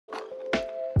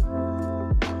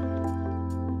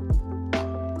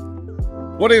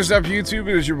What is up, YouTube?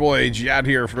 It is your boy Jad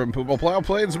here from Puma Plow,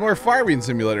 playing some more Farming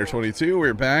Simulator 22.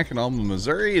 We're back in Alma,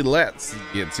 Missouri. Let's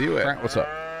get to it. Trent, what's up?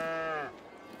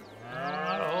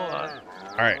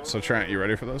 All right, so Trent, you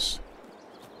ready for this?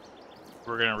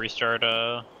 We're gonna restart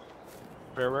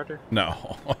Railroader?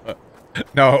 No.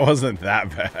 No, it wasn't that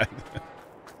bad.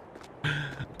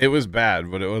 It was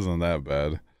bad, but it wasn't that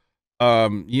bad.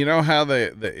 You know how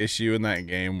the issue in that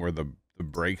game where the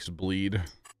brakes bleed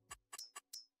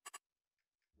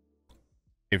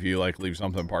if you like leave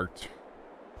something parked?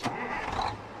 You know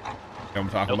what I'm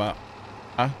talking about?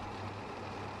 Huh?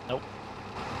 Nope.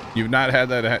 You've not had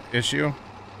that issue?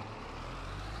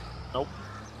 Nope.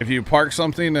 If you park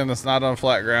something and it's not on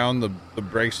flat ground, the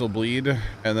brakes will bleed,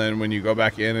 and then when you go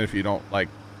back in, if you don't like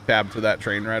tab to that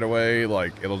train right away,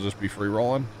 like it'll just be free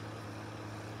rolling.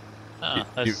 Oh,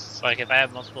 that's like if I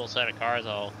have multiple set of cars,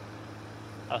 I'll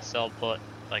still put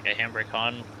like a handbrake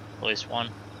on, at least one.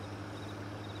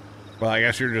 Well, I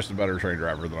guess you're just a better train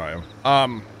driver than I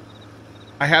am.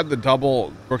 I had the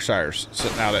double Brookshires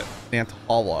sitting out at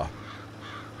Alma.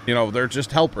 You know, they're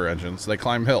just helper engines. They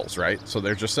climb hills, right? So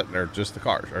they're just sitting there, just the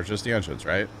cars, or just the engines,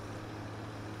 right?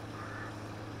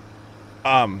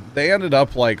 They ended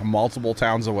up like multiple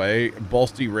towns away,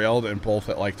 both derailed and both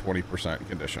at like 20%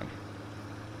 condition.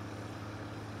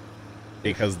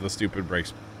 Because the stupid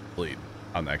brakes bleed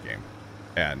on that game.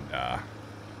 And,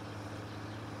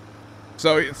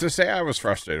 so to say I was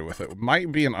frustrated with it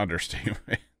might be an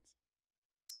understatement.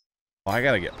 Well, I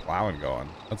gotta get plowing going.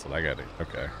 That's what I gotta do.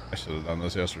 Okay. I should have done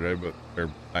this yesterday, but,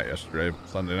 or not yesterday,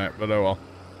 Sunday night, but oh well.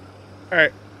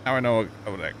 Alright. Now I know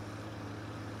what I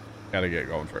gotta get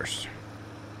going first.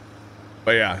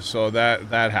 But yeah, so that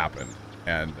happened.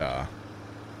 And,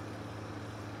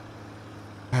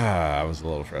 I was a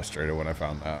little frustrated when I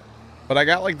found that. But I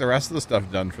got like the rest of the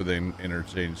stuff done for the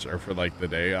interchange, or for like the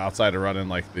day, outside of running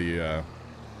like the,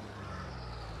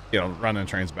 you know, running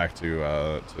trains back to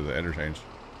the interchange.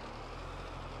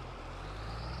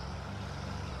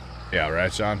 Yeah,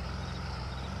 right, Sean?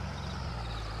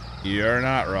 You're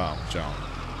not wrong, Sean.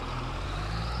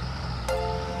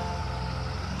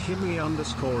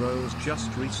 Kimmy_O's just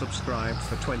resubscribed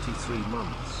for 23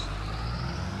 months.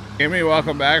 Kimmy,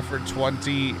 welcome back for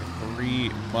 23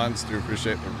 months. Do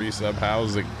appreciate the resub.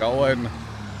 How's it going?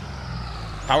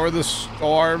 How are the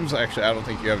storms? Actually, I don't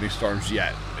think you have any storms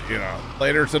yet. You know,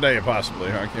 later today,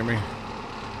 possibly, huh, Kimmy?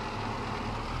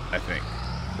 I think,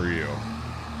 for you.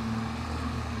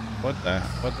 What?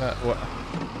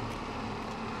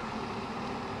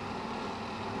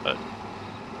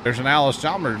 There's an Alice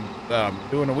Chalmers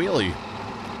doing a wheelie.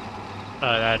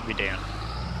 That'd be Dan.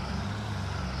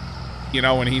 You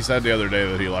know, when he said the other day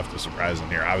that he left a surprise in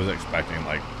here, I was expecting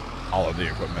like all of the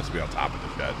equipment to be on top of the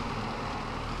shed.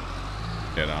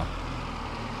 You know,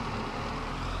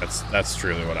 that's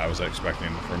truly what I was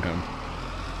expecting from him.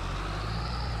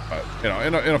 But you know,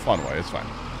 in a fun way, it's fine.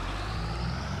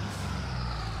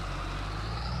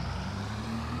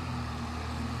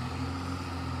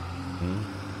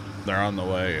 They're on the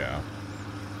way, yeah.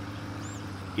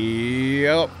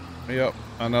 Yep.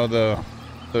 I know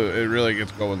it really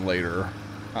gets going later.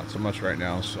 Not so much right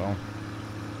now, so.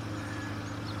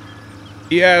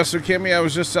 Yeah, so Kimmy, I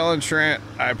was just telling Trent,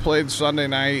 I played Sunday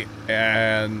night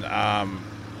and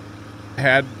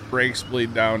had brakes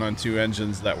bleed down on two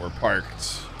engines that were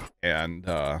parked. And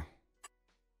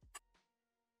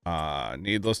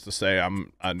needless to say,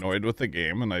 I'm annoyed with the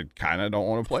game and I kind of don't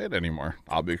want to play it anymore.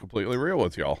 I'll be completely real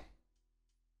with y'all.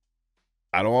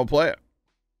 I don't want to play it.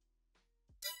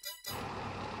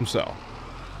 So,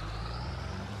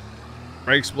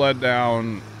 brakes bled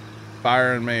down,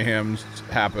 fire and mayhem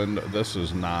happened. This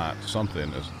is not, something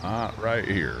is not right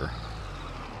here.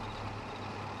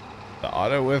 The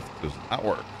auto width does not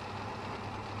work.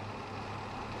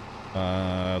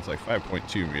 It's like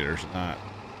 5.2 meters, not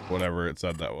whatever it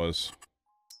said that was.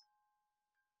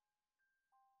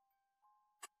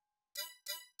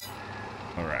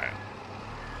 All right.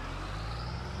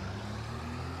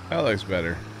 That looks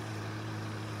better.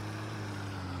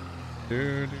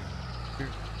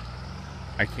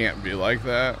 I can't be like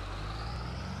that.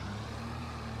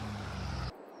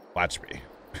 Watch me.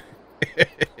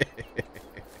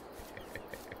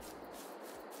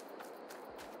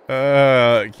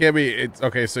 Kimmy, it's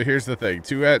okay. So here's the thing: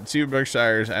 two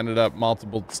Brookshires ended up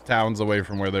multiple towns away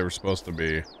from where they were supposed to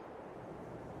be.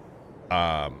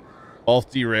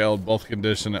 Both derailed, both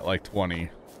conditioned at like 20.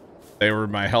 They were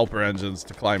my helper engines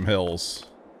to climb hills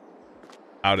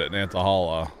out at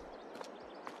Nantahala.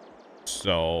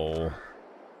 So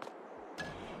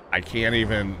I can't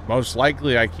even, most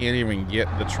likely I can't even get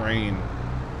the train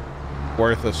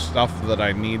worth of stuff that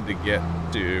I need to get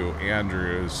to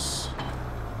Andrews.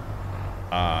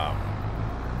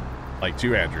 Like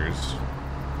 2 Andrews.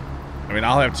 I mean,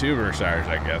 I'll have 2 Berkshires,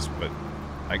 I guess, but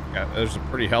there's a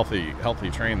pretty healthy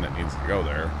train that needs to go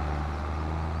there.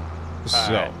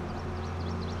 So,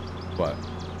 what?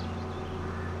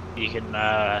 You can,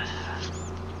 I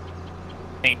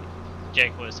think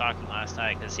Jake was talking last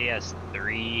night because he has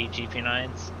 3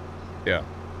 GP9s. Yeah.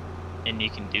 And you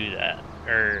can do that,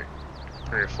 or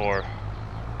 3 or 4.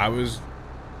 I was,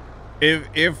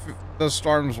 if the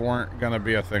storms weren't gonna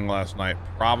be a thing last night,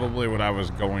 probably what I was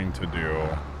going to do.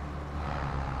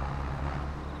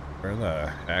 Where the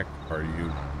heck are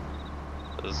you?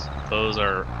 Those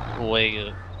are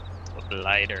way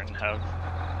lighter and have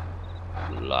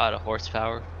a lot of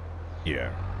horsepower.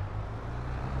 Yeah.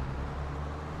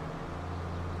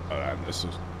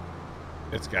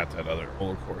 It's got that other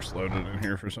roller course loaded in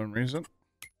here for some reason.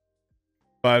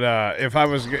 But if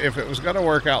it was gonna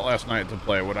work out last night to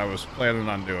play, what I was planning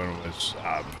on doing was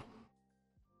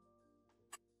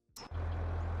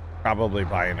probably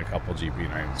buying a couple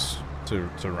GP9s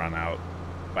to run out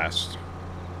west.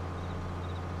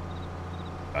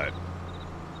 But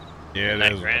yeah,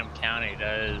 that Graham County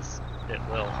it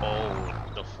will hold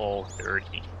the full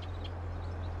 30.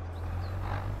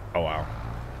 Oh wow.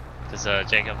 Because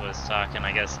Jacob was talking,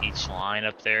 I guess each line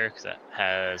up there, because it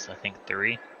has I think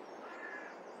 3.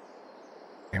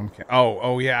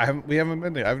 Oh yeah, I haven't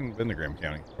been to Graham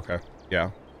County. Okay,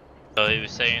 yeah. So he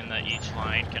was saying that each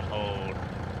line can hold,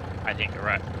 I think,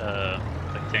 like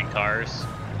 10 cars.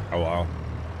 Oh wow,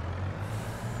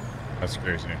 that's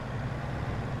crazy.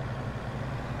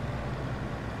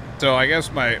 So I guess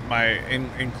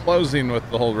in closing with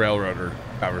the whole railroader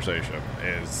conversation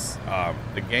is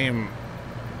the game.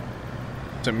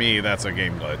 To me, that's a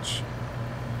game glitch.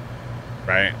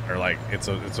 Right? Or like it's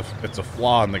a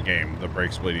flaw in the game, the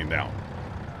brakes bleeding down.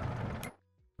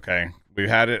 Okay. I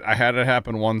had it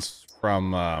happen once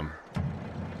from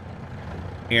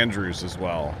Andrews as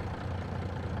well.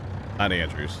 Not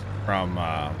Andrews. From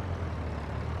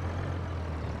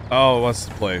oh, what's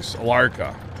the place?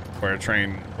 Alarka, where a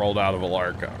train rolled out of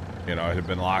Alarka. You know, it had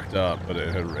been locked up, but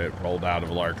it rolled out of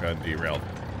Alarka and derailed.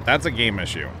 That's a game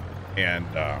issue. And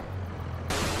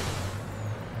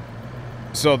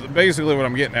so basically what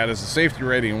I'm getting at is the safety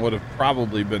rating would have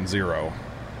probably been 0,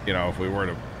 you know, if we were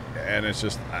to, and it's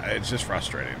just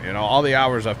frustrating, you know, all the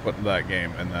hours I've put into that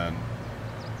game, and then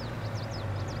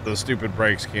the stupid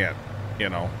brakes can't, you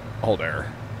know, hold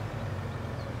air.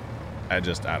 I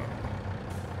don't know.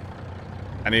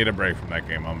 I need a break from that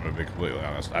game, I'm going to be completely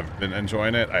honest. I've been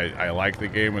enjoying it. I like the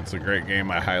game. It's a great game.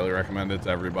 I highly recommend it to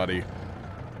everybody.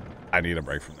 I need a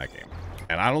break from that game.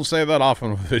 And I don't say that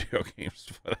often with video games,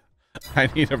 but I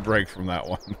need a break from that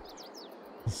one.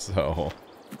 So,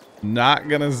 not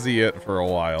gonna see it for a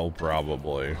while,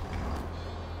 probably.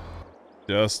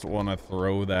 Just want to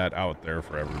throw that out there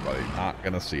for everybody. Not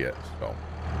gonna see it, so.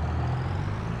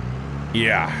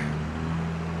 Yeah.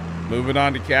 Moving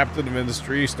on to Captain of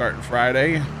Industry, starting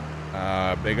Friday.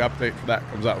 Big update for that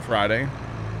comes out Friday.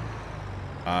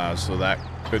 So that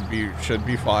should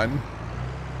be fun.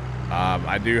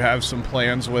 I do have some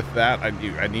plans with that. I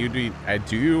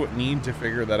do need to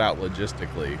figure that out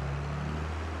logistically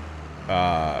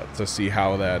to see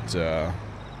how that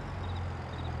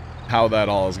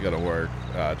all is going to work.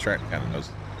 Trent kind of knows.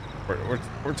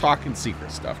 We're talking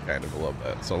secret stuff kind of a little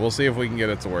bit, so we'll see if we can get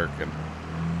it to work and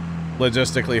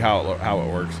logistically how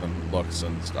it works and looks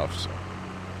and stuff. So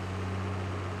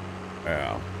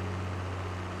yeah.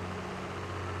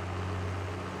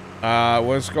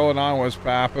 What's going on? What's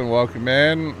poppin'? Welcome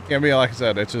in. Can be, like I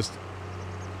said, it's just,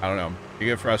 I don't know. You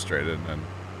get frustrated and then,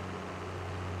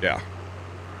 yeah.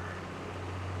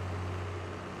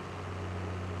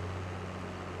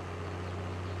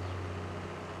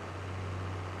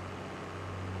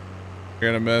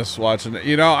 You're gonna miss watching it.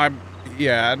 You know,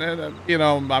 you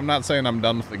know, I'm not saying I'm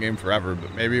done with the game forever,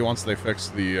 but maybe once they fix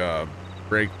the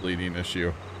brake bleeding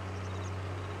issue,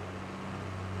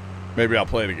 maybe I'll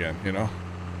play it again, you know?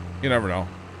 You never know.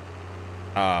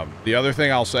 The other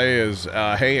thing I'll say is,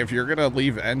 hey, if you're gonna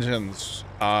leave engines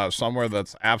somewhere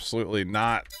that's absolutely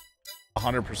not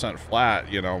 100%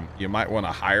 flat, you know, you might want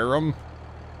to hire them,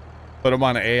 put them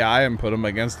on AI, and put them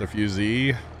against a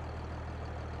fusee,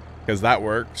 because that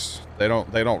works. They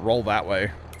don't roll that way.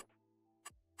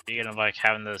 Speaking of like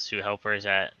having those 2 helpers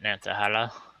at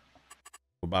Nantahala.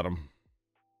 What about them?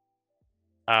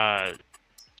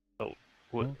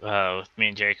 With me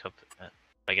and Jacob.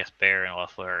 I guess Bear and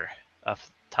Waffler up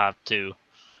top too.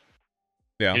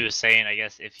 Yeah. He was saying, I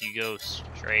guess if you go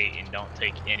straight and don't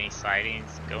take any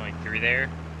sidings going through there,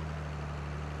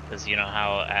 Because you know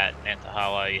how at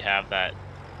Nantahala you have that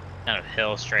kind of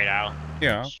hill straight out?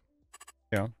 Yeah.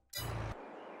 Yeah.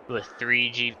 With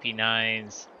 3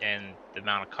 GP9s and the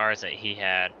amount of cars that he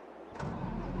had,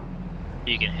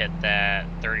 you can hit that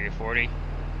 30 or 40.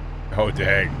 Oh,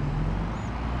 dang.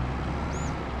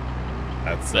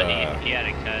 That's, But he had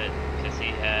a cut because he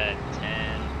had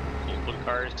 10 Pulpwood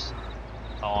cars,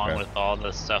 along with all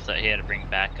the stuff that he had to bring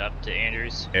back up to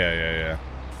Andrews. Yeah.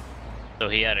 So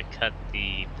he had to cut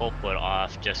the Pulpwood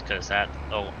off just because that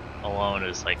alone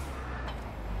is like,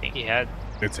 I think he had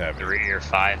it's heavy. 3,000 or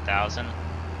 5,000.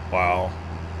 Wow.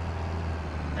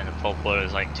 And the Pulpwood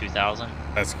is like 2,000.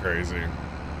 That's crazy.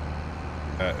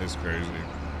 That is crazy.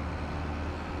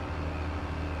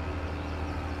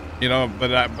 You know,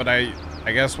 but I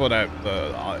guess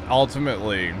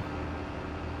ultimately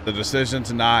the decision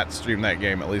to not stream that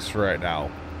game, at least for right now,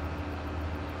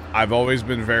 I've always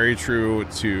been very true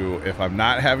to, if I'm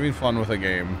not having fun with a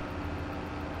game,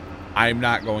 I'm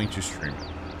not going to stream it.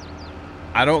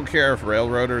 I don't care if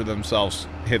Railroader themselves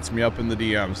hits me up in the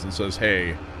DMs and says,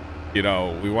 hey, you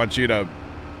know, we want you to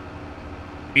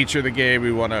feature the game.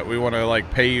 We want to like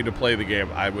pay you to play the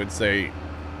game. I would say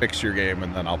fix your game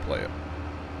and then I'll play it.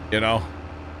 You know,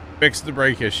 fix the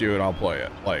brake issue and I'll play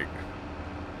it. Like,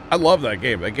 I love that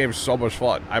game. That game's so much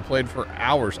fun. I played for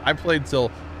hours. I played till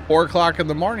 4 o'clock in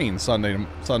the morning Sunday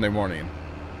morning.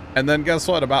 And then guess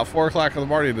what? About 4 o'clock in the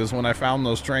morning is when I found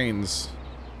those trains,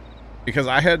 because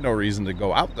I had no reason to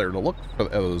go out there to look for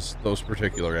those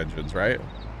particular engines, right?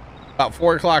 About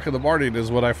 4 o'clock in the morning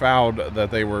is when I found that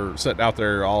they were sitting out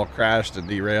there all crashed and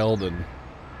derailed and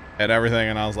everything,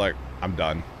 and I was like, I'm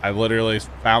done. I literally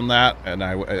found that, and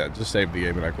I just saved the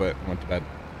game and I quit and went to bed.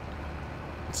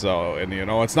 So, and you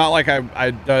know, it's not like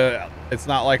it's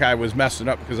not like I was messing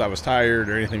up because I was tired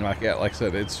or anything like that. Like I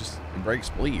said, it's just the brakes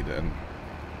bleed and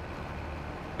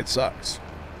it sucks.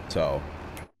 So,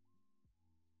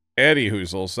 Eddie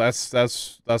Hoozles,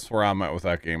 that's where I'm at with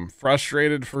that game.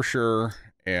 Frustrated for sure,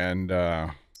 and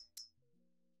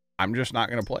I'm just not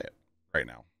gonna play it right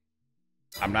now.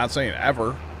 I'm not saying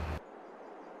ever,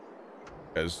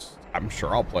 because I'm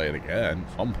sure I'll play it again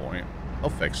at some point. They'll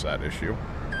fix that issue.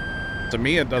 To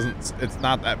me, it's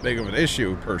not that big of an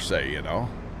issue per se, you know?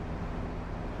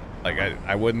 Like,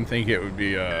 I wouldn't think it would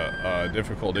be a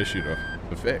difficult issue to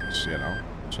fix, you know?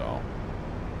 So,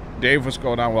 Dave, what's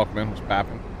going on? Welcome in. What's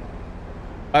poppin'?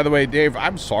 By the way, Dave,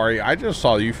 I'm sorry. I just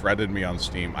saw you friended me on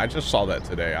Steam. I just saw that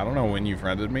today. I don't know when you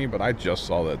friended me, but I just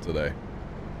saw that today.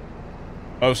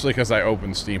 Mostly because I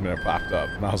opened Steam and it popped up.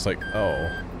 And I was like,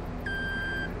 oh.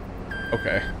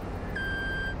 Okay.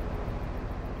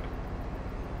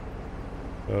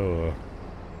 Oh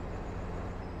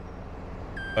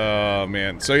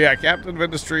man. So yeah, Captain of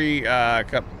Industry,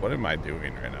 what am I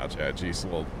doing right now, Chad? Jeez, a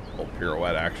little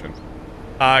pirouette action.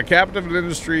 Captain of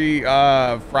Industry,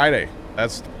 Friday.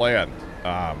 That's the plan.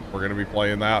 We're gonna be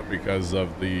playing that because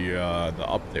of the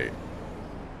update.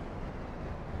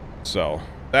 So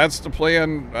that's the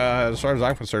plan, as far as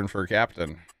I'm concerned for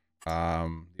Captain.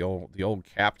 The old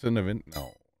Captain of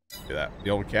the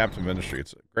old Captain of Industry.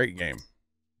 It's a great game.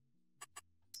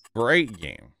 Great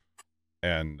game.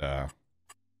 And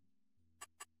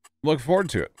looking forward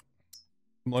to it.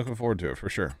 I'm looking forward to it for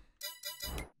sure.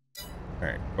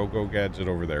 Alright, go gadget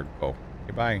over there. Go.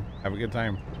 Okay, bye. Have a good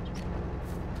time.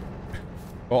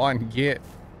 Go on, get.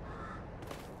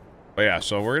 But yeah,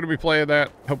 so we're gonna be playing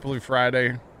that hopefully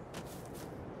Friday.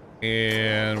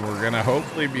 And we're gonna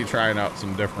hopefully be trying out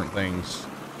some different things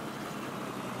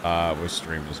with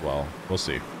stream as well. We'll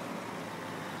see.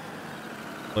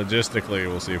 Logistically,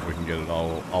 we'll see if we can get it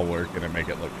all working and make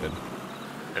it look good.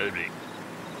 That would be,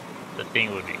 the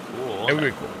thing would be cool. It would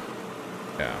be cool.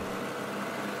 Yeah.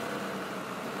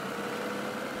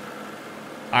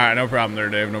 Alright, no problem there,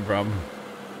 Dave. No problem.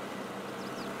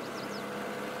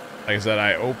 Like I said,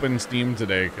 I opened Steam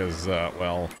today because,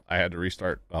 well, I had to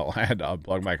restart. Well, I had to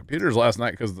unplug my computers last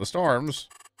night because of the storms.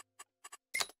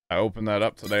 I opened that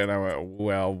up today and I went,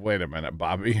 well, wait a minute,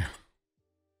 Bobby.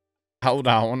 Hold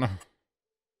on.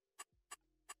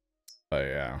 But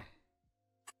yeah.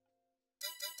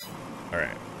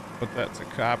 Alright. Put that to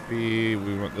copy.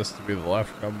 We want this to be the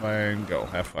left combine. Go.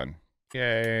 Have fun.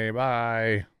 Okay,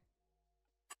 bye.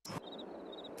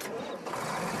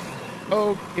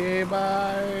 Okay,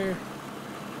 bye.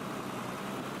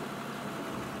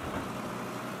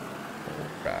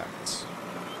 Rats.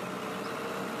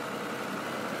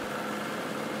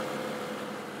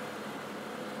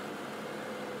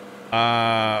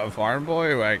 Farm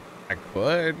boy, I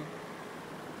could.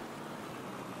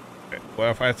 What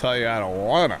if I tell you I don't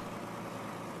wanna?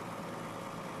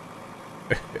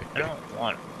 I don't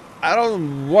want I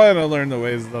don't want to learn the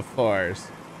ways of the Force.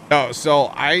 No,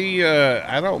 so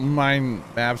I don't mind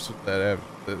maps with that.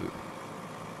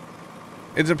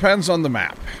 It depends on the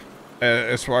map,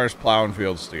 as far as plowing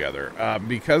fields together.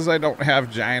 Because I don't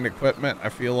have giant equipment, I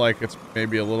feel like it's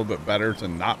maybe a little bit better to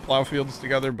not plow fields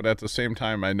together, but at the same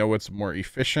time, I know it's more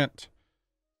efficient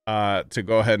to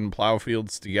go ahead and plow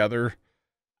fields together.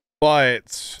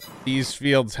 But these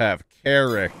fields have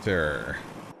character.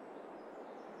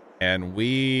 And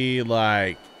we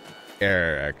like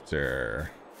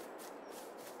character.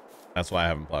 That's why I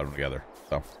haven't plowed them together.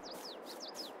 So,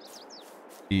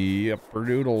 yepper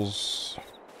doodles.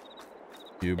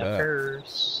 You bet.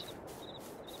 Yuppers.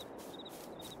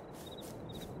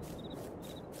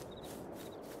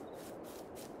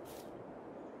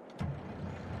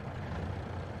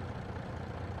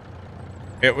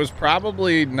 It was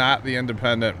probably not the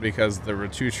Independent because there were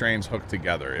two trains hooked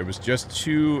together. It was just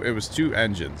two. It was two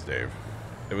engines, Dave.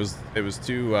 It was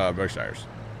two Berkshires.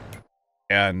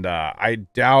 And I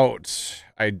doubt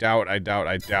I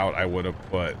would have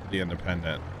put the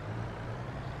Independent.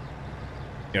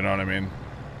 You know what I mean?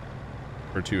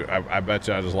 For two, I bet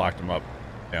you I just locked them up.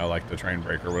 You know, like the train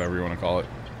break or whatever you want to call it.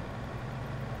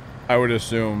 I would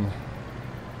assume,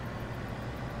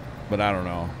 but I don't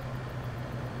know.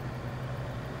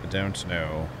 I don't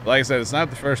know. Like I said, it's not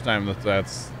the first time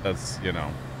that's you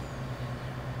know,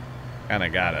 kind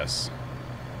of got us,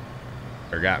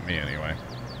 or got me anyway.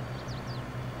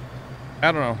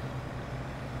 I don't know.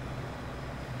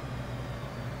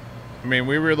 I mean,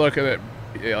 we were looking at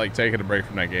like taking a break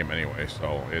from that game anyway,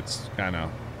 so it's kind of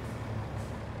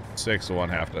 6 to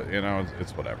 1/2 to, you know,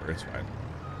 it's whatever. It's fine.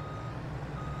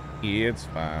 It's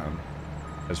fine.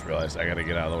 I just realized I gotta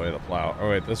get out of the way of the plow. Oh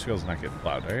wait, this field's not getting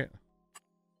plowed, right?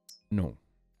 No.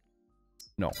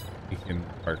 No. You can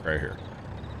park right here.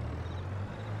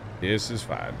 This is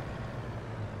fine.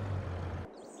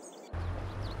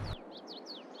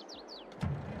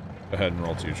 Go ahead and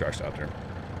roll 2 trucks out there.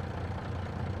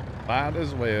 Might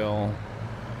as well.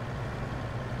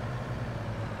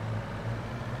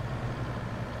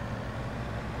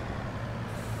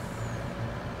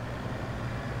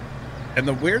 And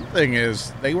the weird thing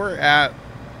is, they were at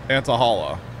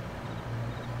Antahala.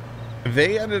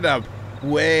 They ended up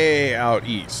way out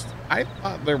east. I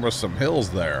thought there was some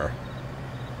hills there,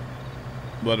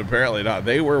 but apparently not.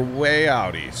 They were way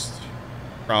out east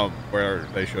from where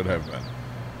they should have been.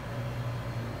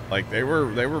 Like they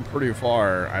were pretty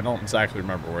far. I don't exactly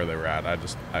remember where they were at.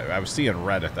 I was seeing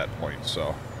red at that point,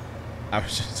 so I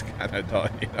was just kind of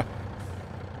done, you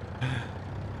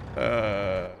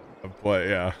know. But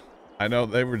yeah, I know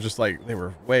they were just like, they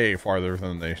were way farther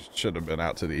than they should have been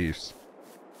out to the east.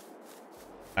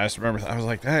 I just remember, I was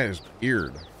like, that is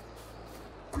weird.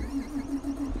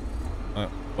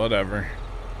 Whatever.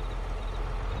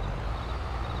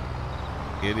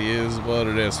 It is what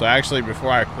it is. So actually,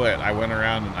 before I quit, I went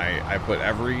around and I put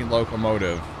every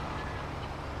locomotive,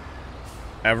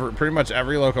 pretty much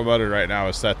every locomotive right now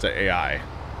is set to AI.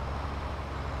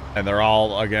 And they're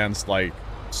all against like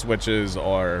switches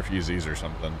or fusees or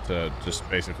something to just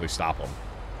basically stop them.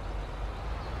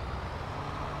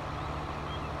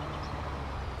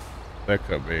 That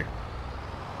could be.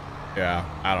 Yeah,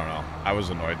 I don't know. I was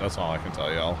annoyed. That's all I can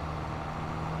tell y'all.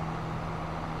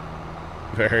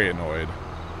 Very annoyed.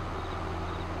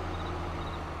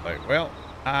 Like, well,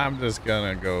 I'm just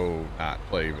gonna go not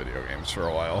play video games for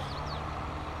a while.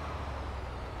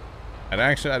 And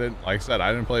actually, I didn't, like I said,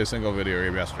 I didn't play a single video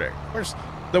game yesterday. Of course,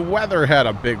 the weather had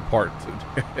a big part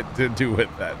to do with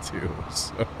that too.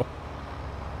 So,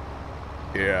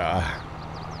 yeah.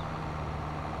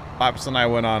 Pops and I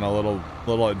went on a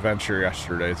little adventure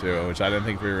yesterday too, which I didn't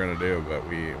think we were gonna do, but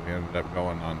we ended up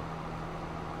going on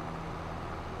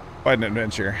quite an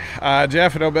adventure.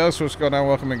 Jeff and Obels, what's going on?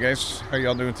 Welcome in, guys. How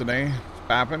y'all doing today? It's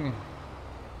popping.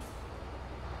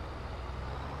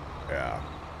 Yeah.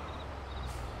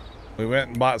 We went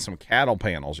and bought some cattle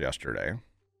panels yesterday.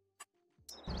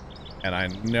 And I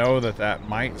know that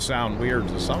might sound weird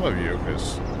to some of you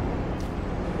because,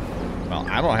 well,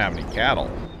 I don't have any cattle.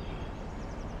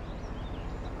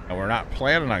 And we're not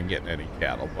planning on getting any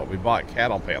cattle, but we bought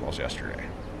cattle panels yesterday.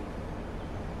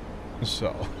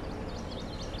 So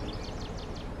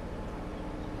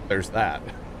there's that.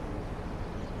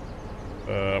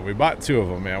 We bought 2 of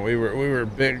them, man. We were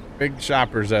big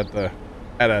shoppers at a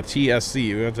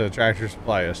TSC. We went to a Tractor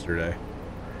Supply yesterday.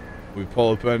 We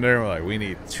pull up in there and we're like, we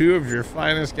need 2 of your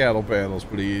finest cattle panels,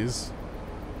 please.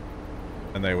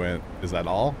 And they went, is that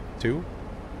all? 2?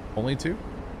 Only 2?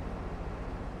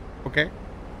 Okay.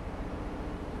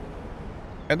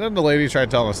 And then the lady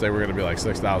tried telling us they were going to be like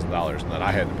 $6,000 and that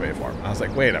I had to pay for them. And I was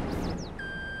like, wait a minute.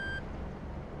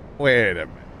 Wait a minute.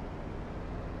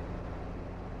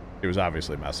 He was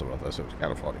obviously messing with us. It was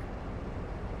kind of funny.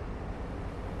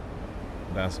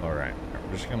 That's all right.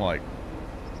 We're just gonna like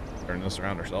turn this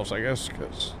around ourselves, I guess,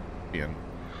 because being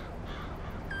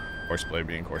horseplay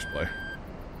being horseplay.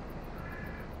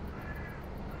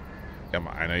 Come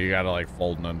on, I know you gotta like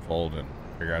fold and unfold and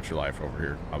figure out your life over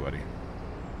here, my buddy.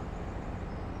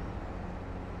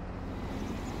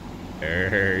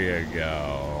 There you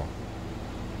go.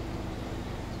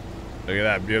 Look at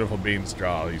that beautiful bean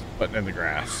straw he's putting in the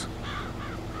grass.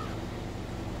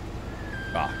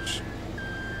 Gosh.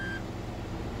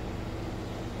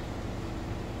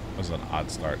 That was an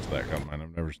odd start to that combine.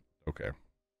 I've never... Okay.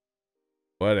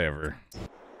 Whatever.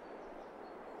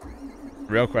 The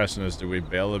real question is, do we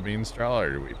bale the bean straw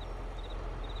or do we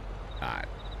not?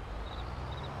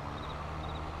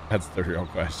 That's the real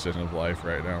question of life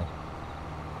right now.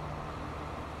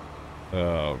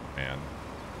 Oh, man.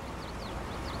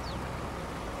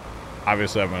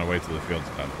 Obviously, I'm going to wait till the field's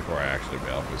done before I actually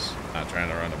bale, because I'm not trying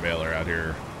to run a baler out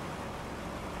here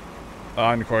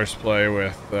on course play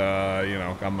with, you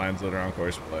know, combines that are on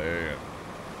course play.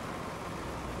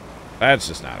 That's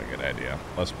just not a good idea.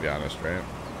 Let's be honest, right?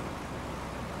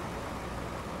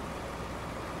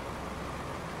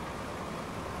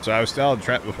 So I was telling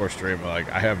Trent before stream,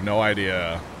 like, I have no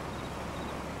idea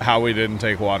how we didn't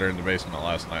take water in the basement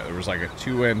last night. There was like a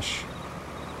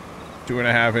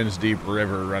 2.5 inch deep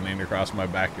river running across my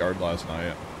backyard last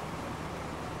night.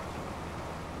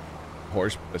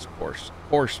 Horse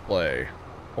play.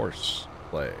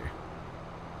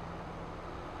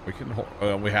 We can,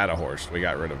 we had a horse. We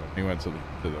got rid of him. He went to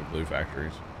the blue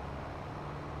factories.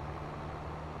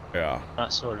 Yeah.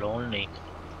 Not so lonely.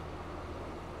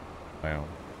 Wow.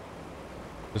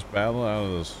 Just battle out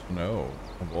of the snow.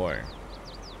 Oh boy.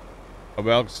 Oh,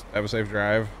 Belks, have a safe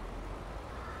drive.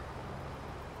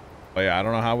 But yeah, I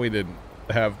don't know how we didn't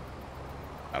have.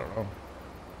 I don't know.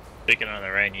 Speaking of the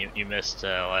rain, you missed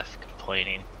left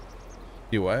complaining.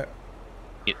 You what?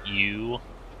 You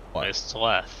What? missed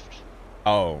left.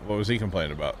 Oh, what was he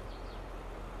complaining about?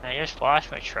 I just washed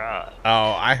my truck.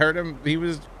 Oh, I heard him. He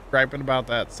was griping about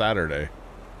that Saturday.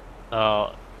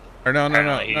 Oh. Or no.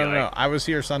 Like, I was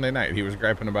here Sunday night. He was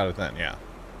griping about it then. Yeah.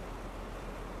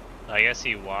 I guess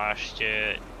he washed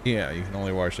it. Yeah, you can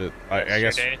only wash it. I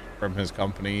guess from his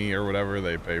company or whatever.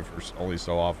 They pay for only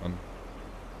so often.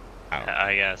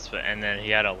 I guess, but and then he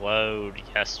had a load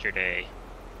yesterday.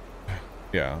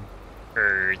 Yeah.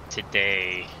 Or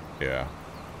today. Yeah.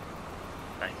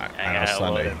 I know got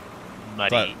Sunday.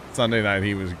 Muddy. Sunday night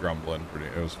he was grumbling pretty.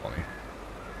 It was funny.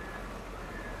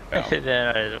 Yeah.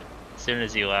 Then as soon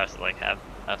as he left, like have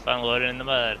fun loading in the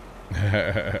mud.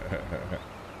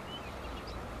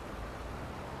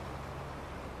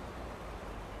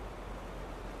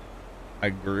 I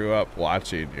grew up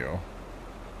watching you.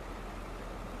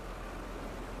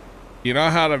 You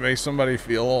know how to make somebody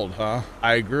feel old, huh?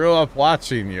 I grew up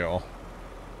watching you. All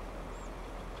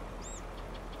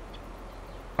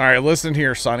right, listen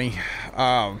here, Sonny.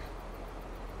 Oh,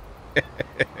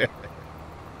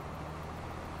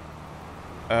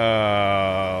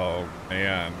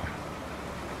 man.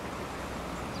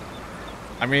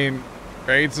 I mean,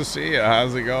 great to see you.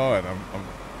 How's it going? I'm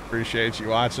appreciate you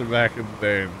watching back in the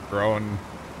day and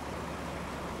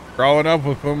growing up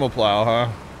with Puma Plow, huh?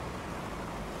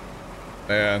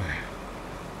 Man.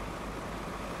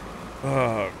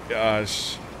 Oh,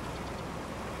 gosh.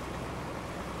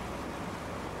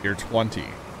 You're 20.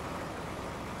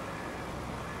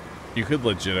 You could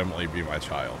legitimately be my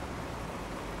child.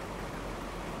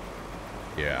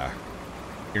 Yeah.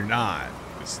 You're not.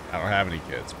 I don't have any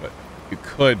kids, but you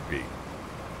could be.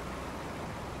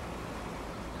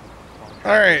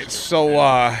 Alright,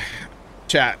 so,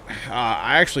 chat.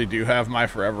 I actually do have my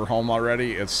forever home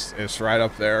already. It's right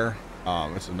up there.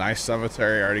 It's a nice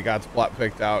cemetery. I already got the plot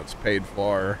picked out. It's paid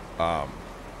for.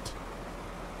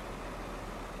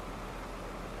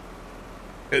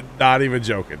 Not even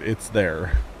joking. It's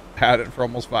there. Had it for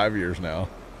almost 5 years now.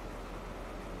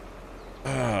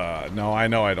 No, I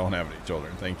know I don't have any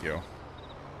children. Thank you.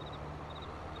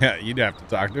 Yeah, you'd have to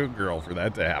talk to a girl for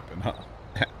that to happen, huh?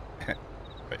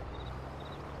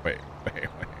 Wait.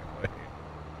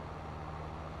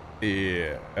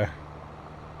 Yeah.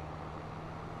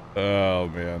 Oh,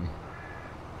 man.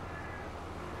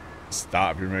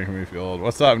 Stop. You're making me feel old.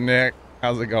 What's up, Nick?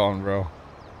 How's it going, bro?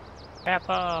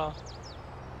 Papa.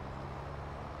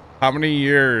 How many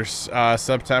years?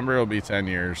 September will be 10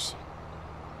 years.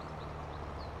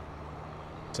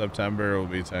 September will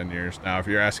be 10 years. Now, if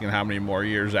you're asking how many more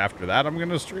years after that I'm going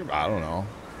to stream, I don't know.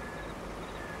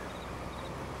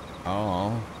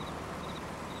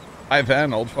 By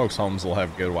then, old folks' homes will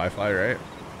have good Wi-Fi, right?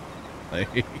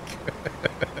 Like,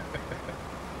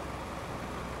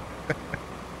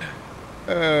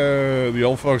 the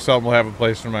old folks' home will have a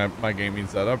place for my gaming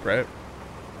setup, right?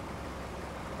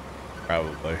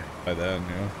 Probably by then,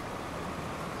 yeah.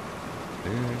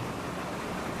 Dude.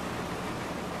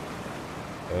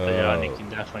 But yeah, and you can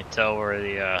definitely tell where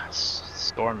the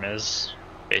storm is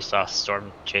based off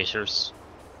storm chasers.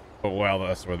 Oh, well,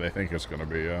 that's where they think it's going to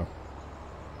be, yeah.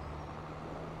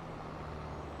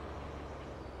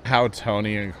 How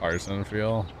Tony and Carson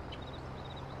feel?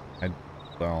 I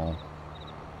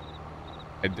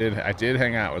did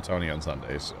hang out with Tony on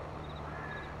Sunday, so.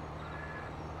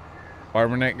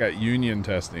 Barbernet got union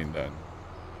testing done.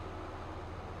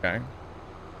 Okay.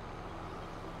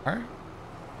 Alright.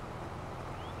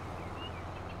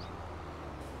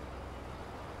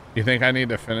 You think I need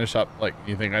to finish up, like,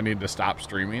 you think I need to stop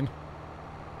streaming?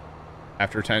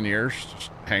 After 10 years?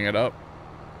 Just hang it up?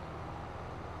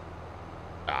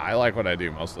 I like what I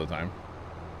do most of the time.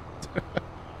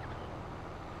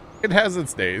 It has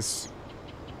its days.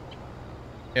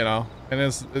 You know? And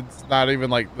it's not even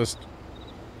like this.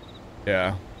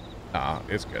 Yeah. Nah,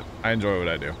 it's good. I enjoy what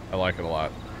I do. I like it a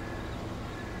lot.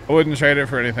 I wouldn't trade it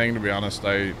for anything, to be honest.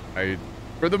 I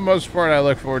for the most part, I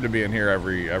look forward to being here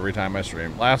every time I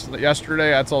stream.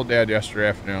 Yesterday, I told Dad yesterday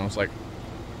afternoon, I was like,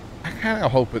 I kind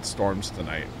of hope it storms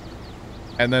tonight.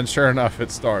 And then sure enough,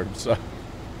 it stormed, so.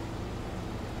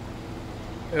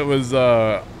 It was,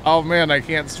 oh man, I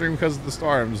can't stream because of the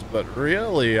storms. But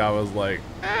really, I was like,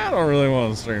 I don't really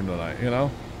want to stream tonight, you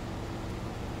know?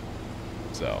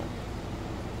 So,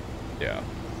 yeah.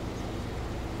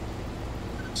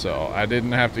 So, I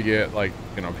didn't have to get, like,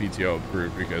 you know, PTO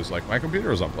approved because, like, my computer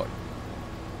was unplugged.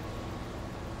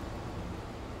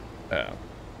 Yeah.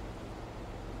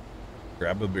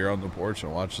 Grab a beer on the porch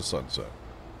and watch the sunset.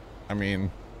 I mean,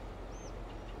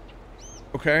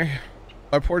 okay.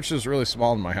 My porch is really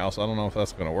small in my house. I don't know if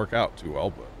that's going to work out too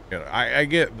well, but, you know, I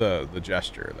get the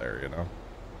gesture there, you know?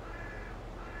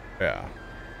 Yeah.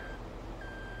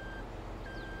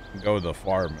 Go to the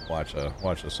farm and watch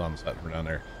the sunset from down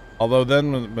there. Although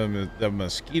then the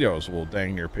mosquitoes will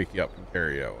dang near pick you up and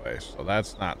carry you away. So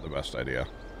that's not the best idea.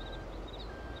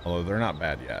 Although they're not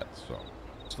bad yet, so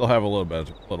still have a little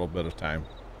bit of time.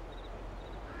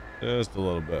 Just a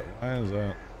little bit. Why is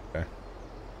that? Okay.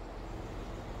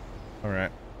 All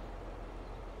right.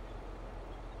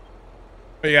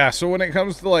 But yeah, so when it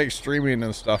comes to like streaming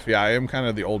and stuff, yeah, I am kind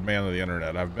of the old man of the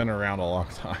internet. I've been around a long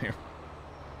time.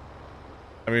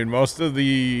 I mean, most of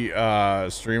the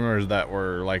streamers that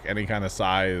were like any kind of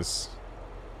size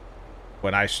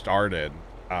when I started,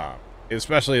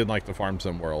 especially in like the farm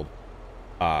sim world,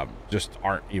 just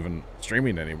aren't even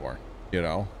streaming anymore, you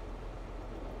know?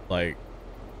 Like,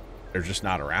 they're just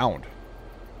not around.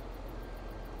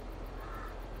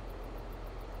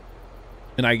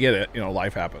 And I get it, you know,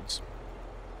 life happens.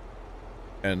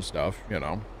 And stuff, you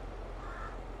know?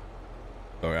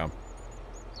 So, yeah.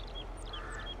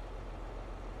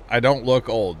 I don't look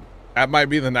old. That might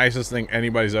be the nicest thing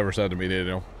anybody's ever said to me,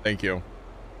 Daniel. Thank you.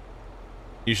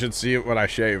 You should see it when I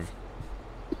shave.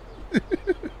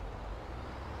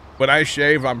 When I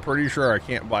shave, I'm pretty sure I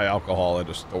can't buy alcohol at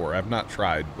a store. I've not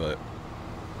tried, but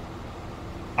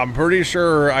I'm pretty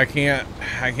sure I can't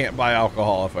buy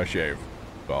alcohol if I shave.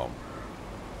 So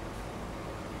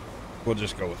we'll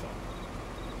just go with that.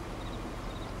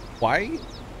 Why?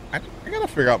 I gotta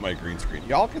figure out my green screen.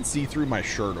 Y'all can see through my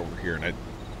shirt over here, and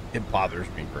it bothers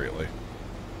me greatly.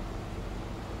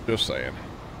 Just saying.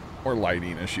 Or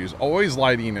lighting issues. Always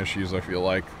lighting issues, I feel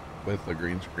like, with the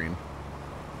green screen.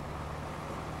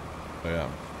 So, yeah.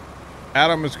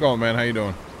 Adam, what's going, man? How you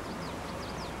doing?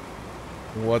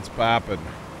 What's poppin'?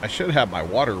 I should have my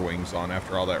water wings on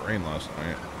after all that rain last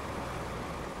night.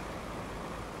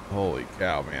 Holy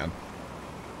cow, man.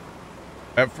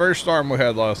 That first storm we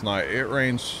had last night, it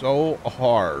rained so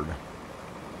hard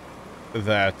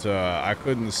that I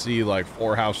couldn't see like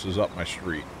 4 houses up my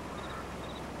street.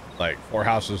 Like 4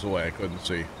 houses away, I couldn't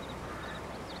see.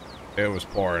 It was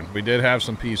pouring. We did have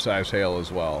some pea-sized hail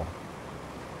as well.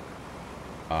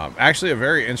 Actually, a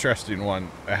very interesting one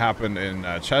happened in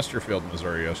Chesterfield,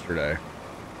 Missouri yesterday.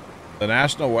 The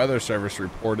National Weather Service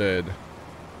reported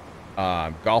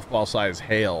golf ball-sized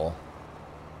hail.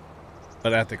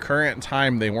 But at the current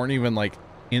time, they weren't even like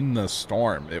in the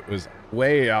storm. It was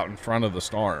way out in front of the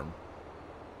storm.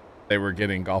 They were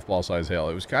getting golf ball size hail.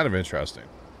 It was kind of interesting.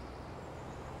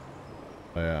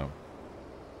 But yeah.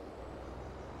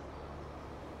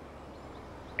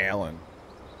 Alan.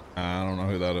 I don't know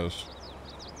who that is.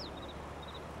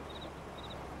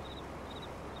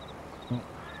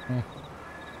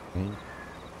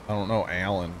 I don't know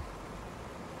Alan.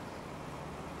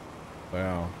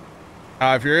 Wow.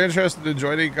 If you're interested in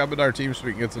joining, come in our team so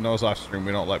we can get to know us off stream.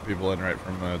 We don't let people in right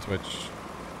from Twitch.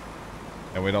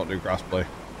 And we don't do crossplay.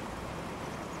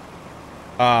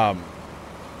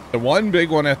 The one big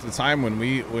one at the time when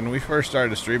we first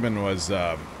started streaming was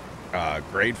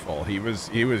Grateful. He was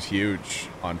huge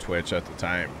on Twitch at the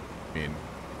time. I mean,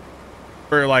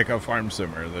 for like a farm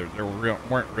simmer, there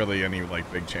weren't really any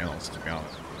like big channels, to be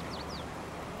honest.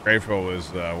 Grateful was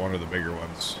one of the bigger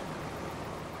ones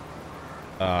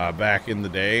back in the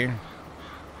day.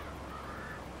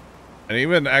 And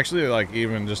even actually, like,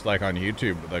 even just like on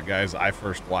YouTube, the guys I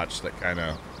first watched that kind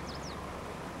of,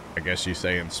 I guess you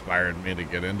say, inspired me to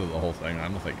get into the whole thing. I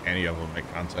don't think any of them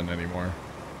make content anymore.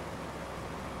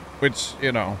 Which,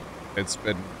 you know, it's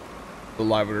been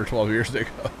 11 or 12 years ago,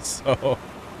 so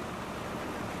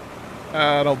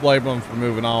I don't blame them for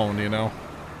moving on, you know.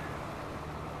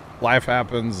 Life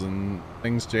happens and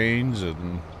things change,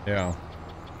 and yeah,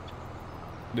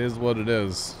 it is what it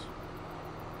is.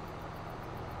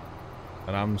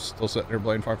 And I'm still sitting here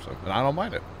playing Farm Sim, and I don't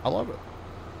mind it. I love it.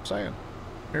 I'm saying,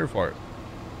 I'm here for it.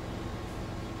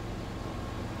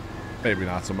 Maybe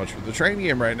not so much for the train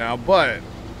game right now, but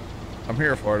I'm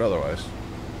here for it otherwise.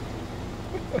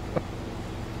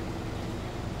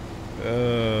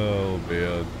 Oh,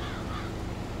 man.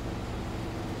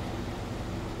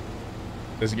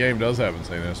 This game does have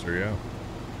insane history, yeah.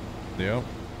 Yep.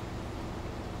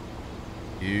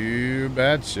 You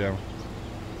betcha.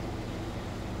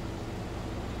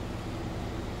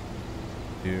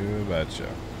 You betcha.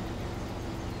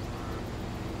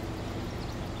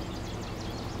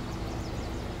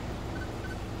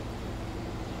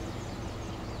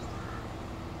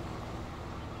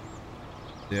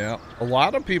 Yeah, a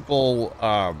lot of people,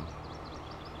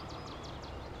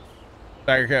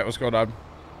 Tiger Cat, what's going on?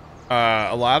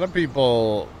 A lot of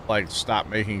people, like, stop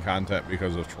making content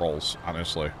because of trolls,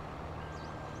 honestly.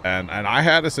 And I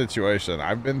had a situation,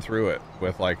 I've been through it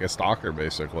with, like, a stalker,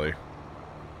 basically.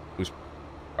 Who's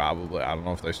probably, I don't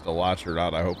know if they still watch or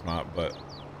not, I hope not, but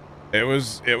it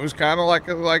was kind of like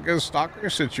a stalker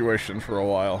situation for a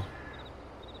while.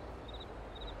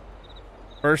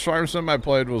 First Farm Sim I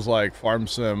played was like Farm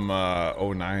Sim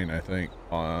 09, I think,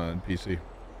 on PC.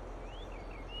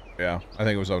 Yeah, I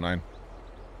think it was 09.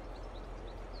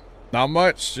 Not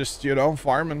much, just, you know,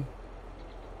 farming.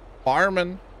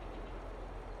 Farming.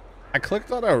 I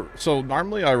clicked on a, so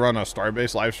normally I run a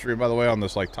Starbase live stream, by the way, on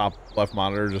this like top left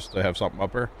monitor just to have something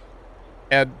up here.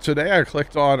 And today I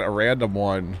clicked on a random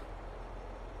one.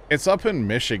 It's up in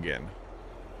Michigan.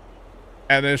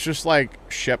 And it's just like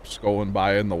ships going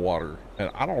by in the water. And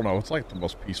I don't know, it's like the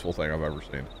most peaceful thing I've ever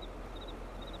seen.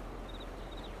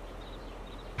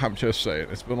 I'm just saying,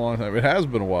 it's been a long time. It has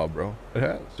been a while, bro. It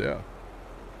has, yeah.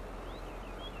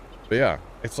 But yeah,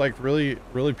 it's like really,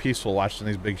 really peaceful watching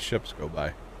these big ships go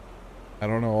by. I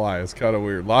don't know why, it's kind of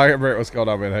weird. Logger, what's going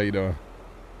on, man? How you doing?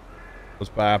 What's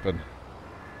poppin'?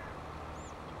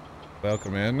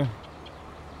 Welcome in.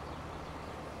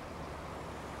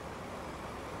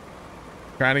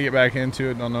 Trying to get back into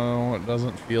it. No, it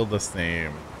doesn't feel the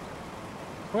same.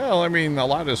 Well, I mean, a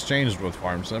lot has changed with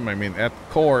Farm Sim. I mean, at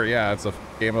the core, yeah, it's a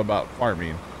game about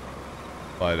farming.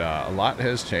 But a lot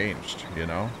has changed, you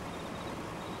know?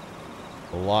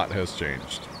 A lot has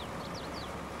changed.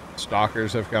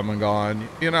 Stalkers have come and gone.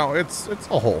 You know, it's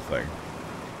a whole thing.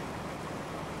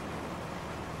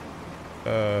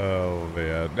 Oh,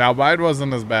 man. Now, mine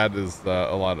wasn't as bad as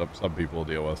a lot of some people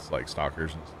deal with, like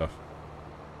stalkers and stuff.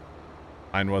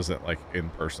 Mine wasn't like in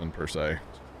person per se,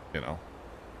 you know,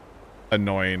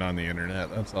 annoying on the internet,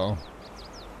 that's all.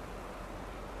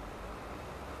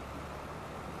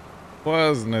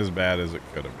 Wasn't as bad as it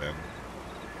could have been.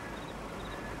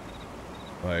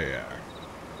 But yeah.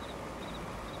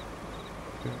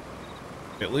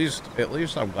 At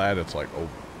least I'm glad it's like over,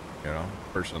 you know.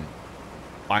 Person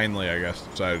finally, I guess,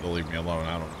 decided to leave me alone.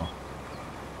 I don't know.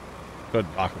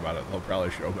 Couldn't talk about it. They'll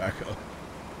probably show back up.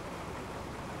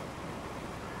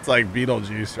 It's like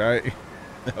Beetlejuice, right?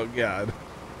 Oh, God.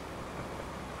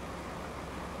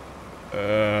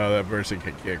 That person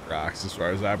can kick rocks as far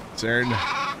as I'm concerned.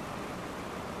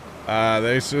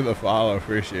 Thanks for the follow.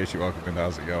 Appreciate you. Welcome in.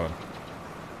 How's it going?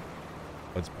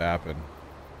 What's poppin'?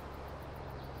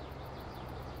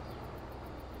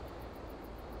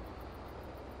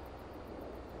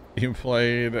 You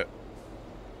played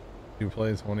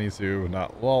 22,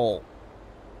 not, well,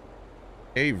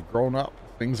 hey, you've grown up.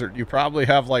 Things are, you probably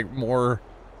have like more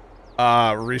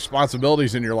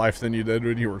responsibilities in your life than you did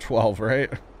when you were 12,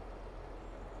 right?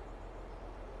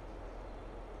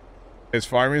 It's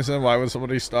Farming Sim. Why would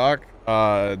somebody stalk?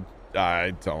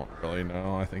 I don't really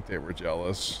know. I think they were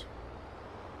jealous.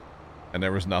 And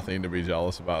there was nothing to be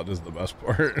jealous about is the best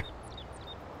part.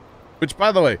 Which,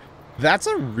 by the way, that's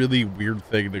a really weird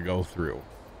thing to go through.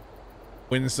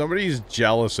 When somebody's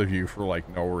jealous of you for, like,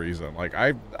 no reason. Like,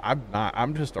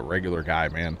 I'm just a regular guy,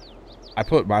 man. I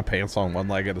put my pants on one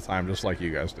leg at a time just like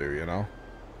you guys do, you know?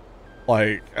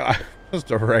 Like, I'm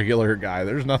just a regular guy.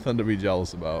 There's nothing to be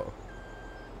jealous about.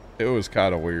 It was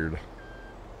kind of weird.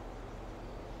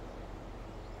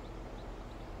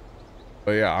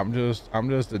 But yeah, I'm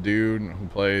just a dude who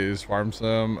plays Farm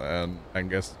Sim and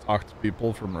gets to talk to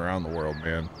people from around the world,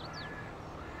 man.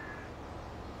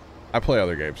 I play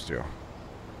other games too.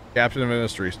 Captain of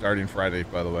Industry starting Friday,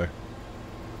 by the way.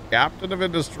 Captain of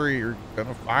Industry, you're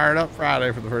gonna fire it up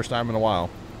Friday for the first time in a while.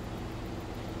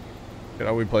 You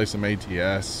know, we play some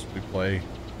ATS.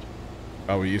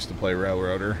 We used to play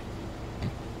Railroader.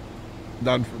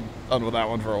 Done with that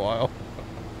one for a while.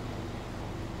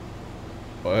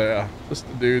 But yeah, just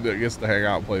a dude that gets to hang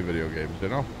out and play video games, you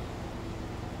know?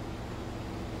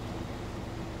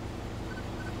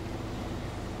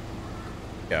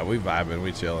 Yeah, we vibing,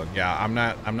 we chilling. Yeah, I'm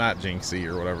not Jinxie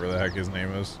or whatever the heck his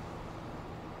name is.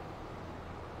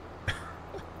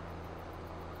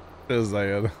 Just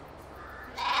saying.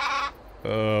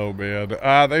 Oh man.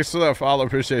 Thanks for that follow.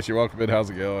 Appreciate you. Welcome in. How's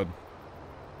it going?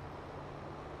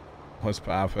 What's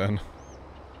poppin'?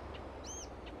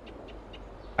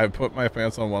 I put my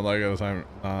pants on one leg at a time.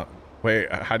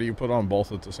 Wait, how do you put on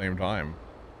both at the same time?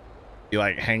 You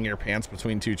like hang your pants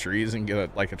between two trees and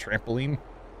get like a trampoline?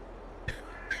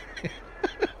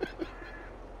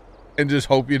 And just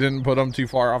hope you didn't put them too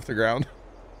far off the ground?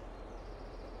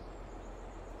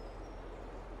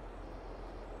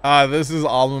 This is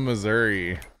Alma,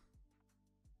 Missouri.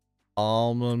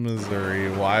 Alma, Missouri.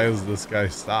 Why is this guy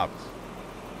stopped?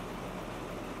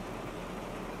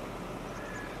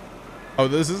 Oh,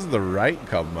 this is the right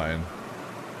combine.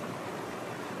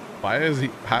 Why is he...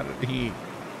 How did he...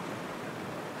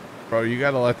 Bro, you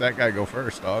gotta let that guy go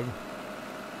first, dog.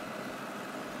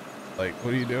 Like,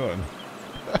 what are you doing?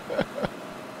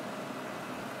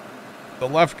 The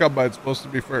left combine's supposed to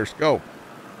be first. Go.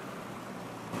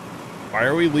 Why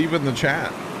are we leaving the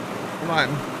chat? Come on.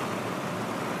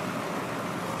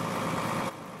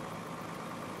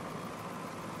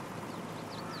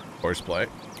 Horseplay.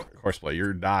 Horseplay,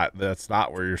 you're not. That's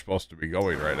not where you're supposed to be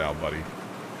going right now, buddy.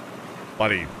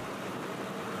 Buddy.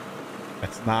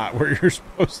 That's not where you're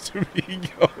supposed to be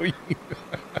going.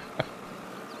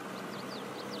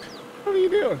 What are you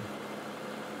doing?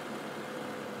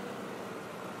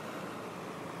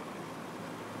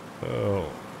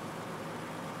 Oh.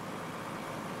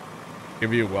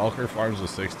 Give you Welker Farms with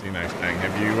 60. Nice thing.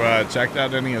 Have you checked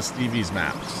out any of Stevie's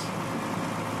maps?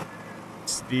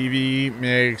 Stevie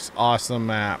makes awesome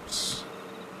maps.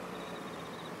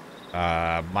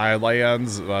 My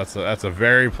lands, that's a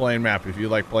very plain map. If you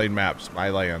like plain maps, my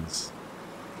lands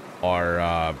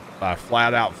are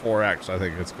flat out 4X, I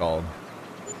think it's called.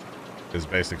 Is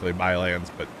basically my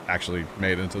lands, but actually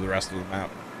made into the rest of the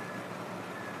map.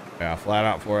 Yeah, flat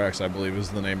out 4X, I believe,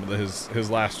 is the name of his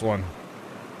last one.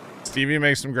 Stevie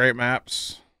makes some great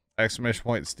maps. Exclamation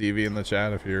point Stevie in the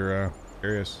chat if you're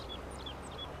curious.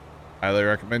 Highly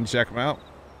recommend check them out.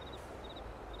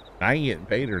 I ain't getting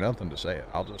paid or nothing to say it.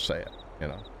 I'll just say it, you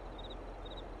know.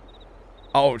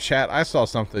 Oh, chat, I saw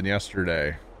something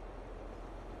yesterday.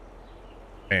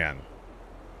 Man.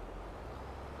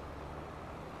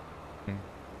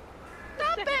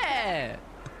 Not bad.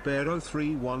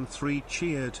 Bear0313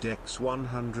 cheered Dex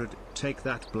 100. Take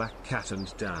that, black cat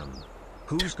and Dan.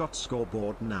 Who's got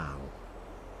scoreboard now?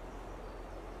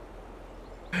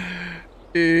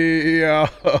 Yeah.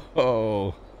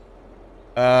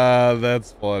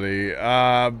 That's funny.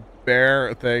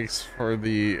 Bear, thanks for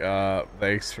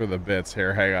the bits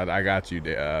here. Hang on, I got you,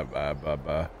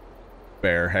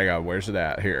 Bear. Hang on, where's it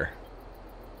at? Here,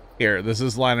 this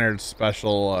is Leonard's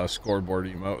special scoreboard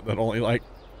emote that only like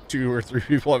 2 or 3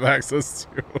 people have access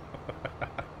to.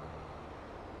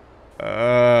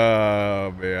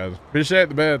 Oh man, appreciate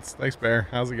the bits. Thanks, Bear.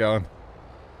 How's it going?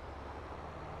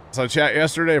 So chat,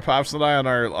 yesterday Pops and I on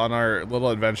our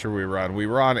little adventure we were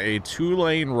on a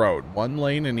 2-lane road, 1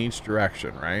 lane in each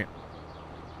direction, right?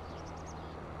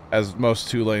 As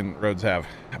most 2-lane roads have.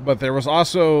 But there was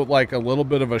also like a little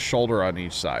bit of a shoulder on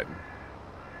each side.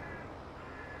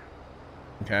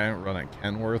 Okay, running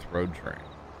Kenworth road train.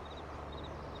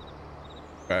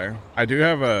 Okay. I do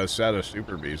have a set of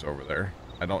Super Bees over there.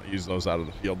 I don't use those out of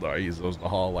the field though. I use those to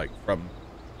haul like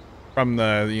from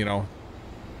the, you know,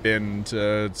 bin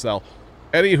to sell.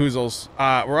 Eddie Hoozles,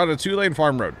 we're on a 2-lane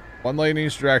farm road, 1 lane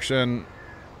each direction,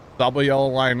 double yellow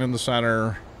line in the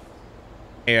center,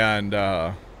 and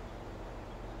about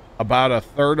a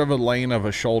third of a lane of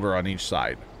a shoulder on each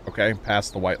side. Okay,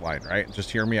 past the white line, right? Just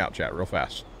hear me out, chat, real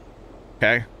fast.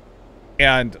 Okay,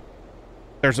 and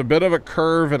there's a bit of a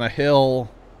curve and a hill,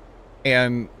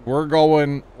 and we're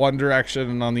going one direction,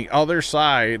 and on the other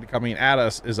side coming at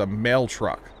us is a mail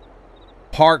truck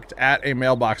parked at a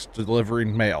mailbox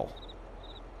delivering mail.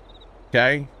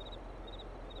 Okay,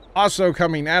 also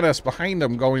coming at us behind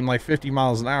them going like 50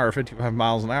 miles an hour, 55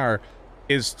 miles an hour,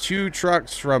 is 2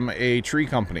 trucks from a tree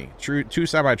company, 2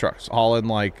 semi trucks, all in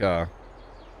like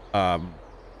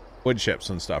wood chips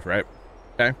and stuff, right?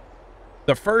 Okay,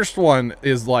 the first one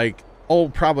is like, oh,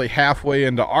 probably halfway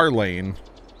into our lane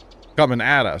coming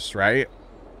at us, right?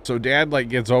 So dad like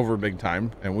gets over big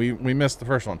time, and we missed the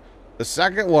first one. The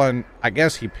second one, I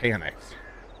guess he panicked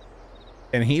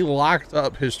and he locked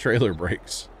up his trailer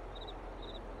brakes,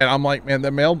 and I'm like, man,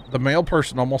 the mail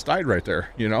person almost died right there,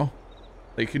 you know?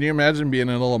 Like, can you imagine being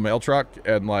in a little mail truck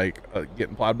and like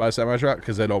getting plowed by a semi truck?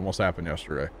 Because it almost happened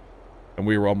yesterday, and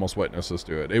we were almost witnesses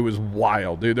to it. It was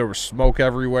wild, dude. There was smoke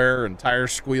everywhere and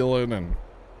tires squealing, and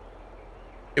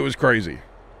it was crazy.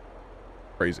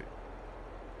 Crazy.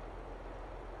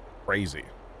 Crazy.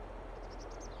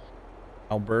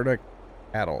 Alberta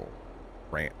Cattle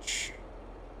Ranch.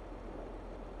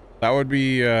 That would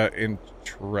be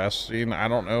interesting. I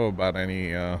don't know about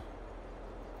any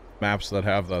maps that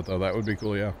have that, though. That would be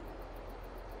cool, yeah.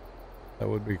 That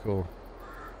would be cool.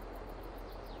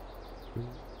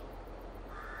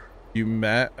 You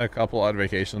met a couple on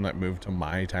vacation that moved to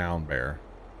my town, Bear.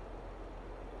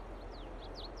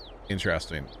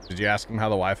 Interesting. Did you ask him how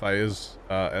the Wi-Fi is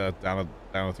down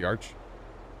at the arch?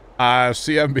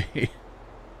 CMB.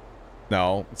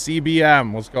 No,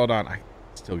 CBM. What's going on? I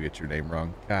still get your name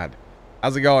wrong. God,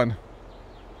 how's it going?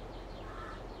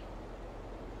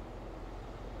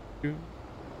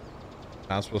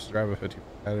 Not supposed to drive a 50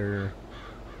 better.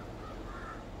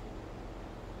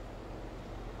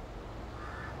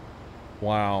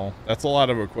 Wow, that's a lot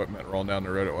of equipment rolling down the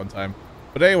road at one time.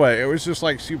 But anyway, it was just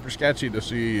like super sketchy to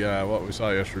see what we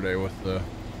saw yesterday with the.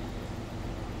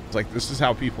 It's like, this is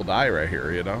how people die right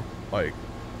here, you know? Like,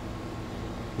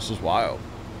 this is wild.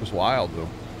 It was wild, though.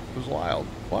 It was wild.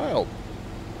 Wild.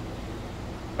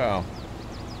 Oh.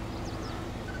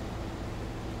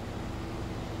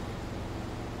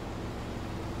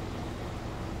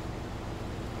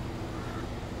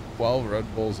 $12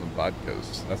 Red Bulls and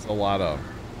vodkas. That's a lot of.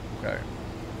 Okay.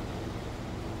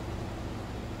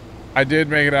 I did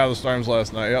make it out of the storms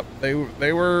last night. Yep,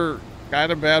 they were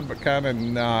kind of bad, but kind of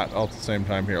not all at the same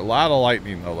time here. A lot of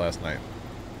lightning though last night.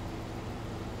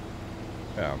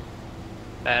 Yeah.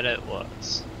 That it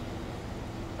was.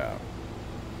 Yeah.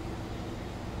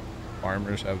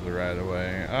 Farmers have the right of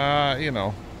way. You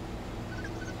know.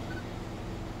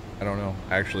 I don't know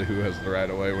actually who has the right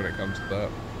of way when it comes to that.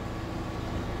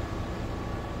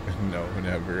 No,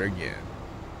 never again.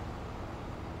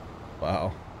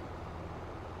 Wow.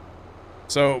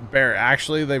 So, Bear,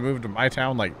 actually, they moved to my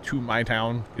town, like, to my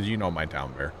town, because you know my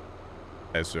town, Bear.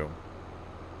 I assume.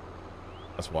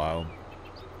 That's wild.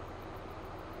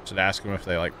 Should ask them if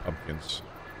they like pumpkins.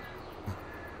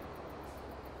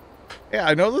 Yeah,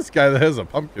 I know this guy that has a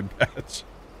pumpkin patch.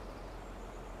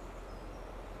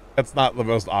 That's not the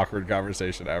most awkward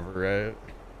conversation ever, right?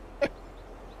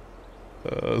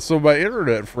 So my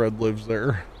internet friend lives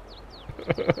there.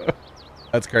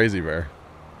 That's crazy, Bear.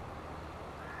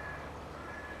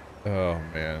 Oh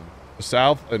man,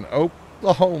 South in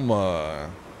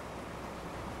Oklahoma.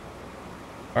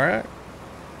 All right.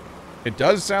 It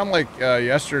does sound like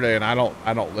yesterday, and I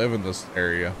don't live in this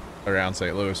area around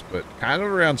St. Louis, but kind of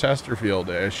around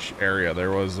Chesterfield-ish area, there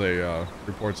was a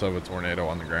reports of a tornado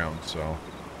on the ground. So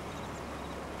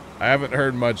I haven't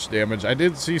heard much damage. I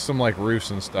did see some like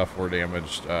roofs and stuff were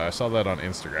damaged. I saw that on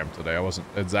Instagram today. I wasn't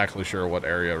exactly sure what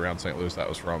area around St. Louis that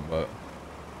was from, but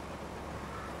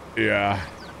yeah.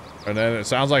 And then it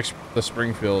sounds like the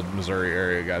Springfield, Missouri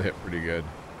area got hit pretty good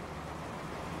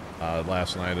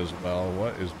last night as well.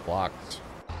 What is blocked?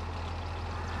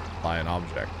 Flying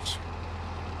objects.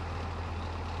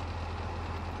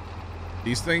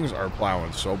 These things are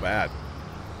plowing so bad.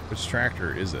 Which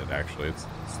tractor is it, actually? It's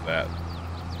that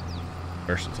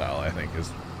Versatile, I think,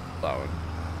 is plowing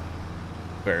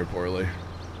very poorly.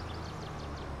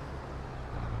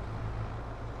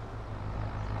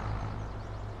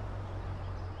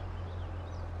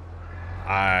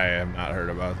 I have not heard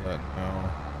about that, no.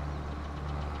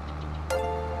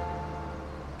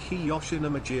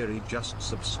 Kiyoshina Majiri just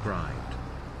subscribed.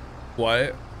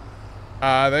 What?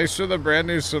 Thanks for the brand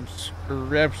new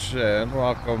subscription.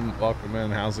 Welcome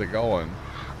in. How's it going?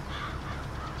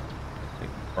 I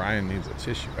think Brian needs a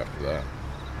tissue after that.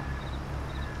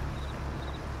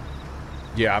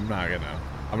 Yeah, I'm not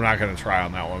gonna try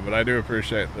on that one, but I do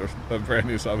appreciate the brand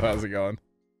new sub. How's it going?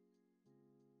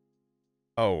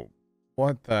 Oh,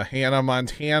 what the Hannah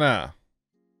Montana?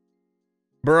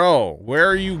 Bro, where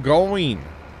are you going?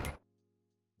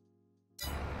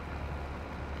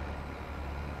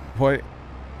 What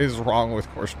is wrong with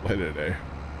Courseplay today?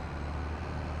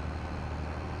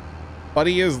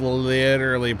 Buddy is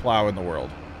literally plowing the world.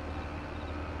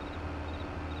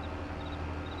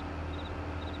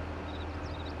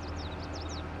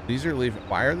 These are leaving.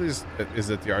 Why are these? Is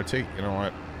it the Arctic? You know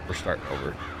what? We're starting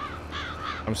over.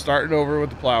 I'm starting over with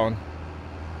the plowing.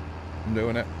 I'm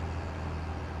doing it.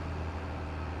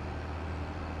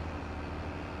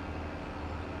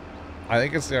 I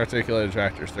think it's the articulated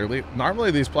tractors. They're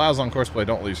normally these plows on Courseplay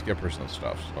don't leave skippers and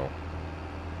stuff, so.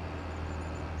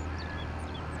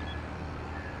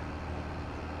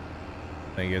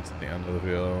 I think it's the end of the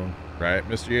field. Right,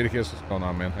 Mr. Eutychus, what's going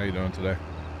on, man? How you doing today?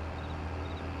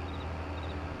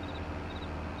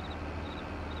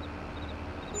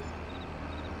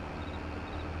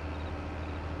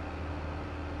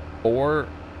 Four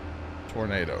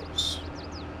tornadoes.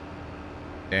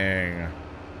 Dang.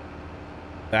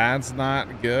 That's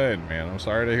not good, man. I'm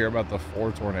sorry to hear about the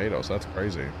 4 tornadoes. That's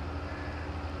crazy.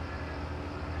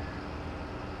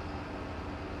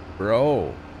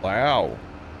 Bro, wow.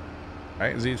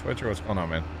 Right, Z Twitcher, what's going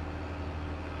on, man?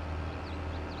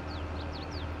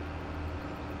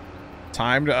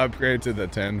 Time to upgrade to the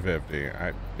 1050.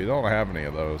 We don't have any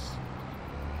of those.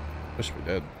 Wish we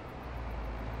did.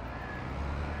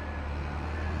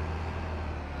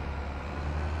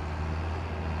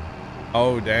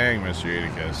 Oh, dang, Mr.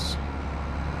 Eutychus.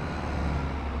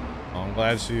 Well, I'm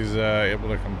glad she's able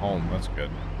to come home. That's good.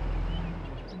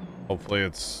 Hopefully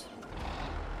it's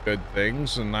good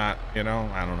things and not, you know,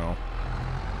 I don't know.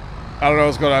 I don't know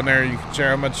what's going on there. You can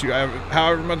share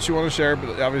however much you want to share,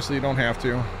 but obviously you don't have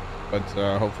to. But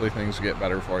hopefully things get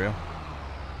better for you.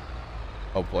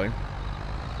 Hopefully.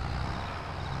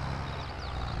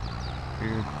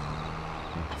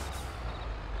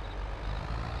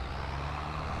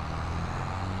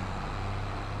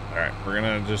 Alright, we're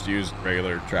gonna just use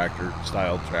regular tractor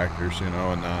style tractors, you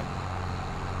know, and not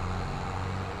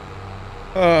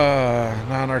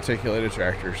non-articulated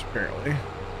tractors, apparently.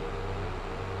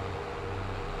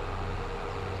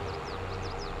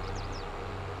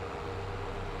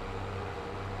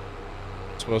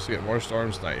 It's supposed to get more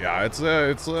storms tonight. Yeah, it's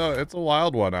a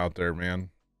wild one out there, man.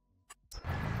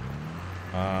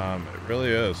 It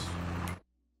really is.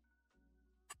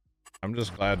 I'm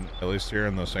just glad, at least here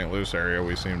in the St. Louis area,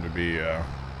 we seem to be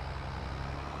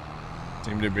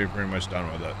pretty much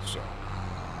done with it. So,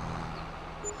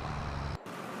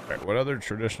 alright, what other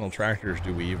traditional tractors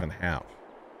do we even have?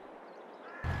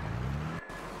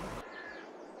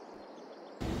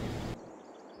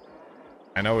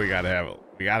 I know we gotta have it.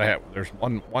 We gotta have. There's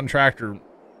one tractor.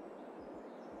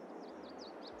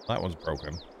 That one's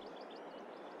broken.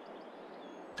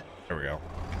 There we go.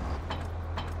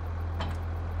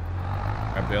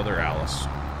 Have the other Alice.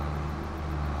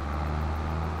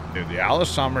 Dude, the Alice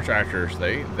summer tractors,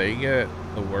 they get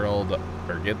the world,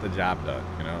 or get the job done,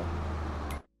 you know?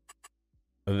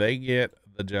 They get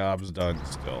the jobs done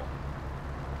still.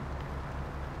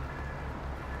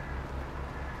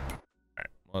 Alright,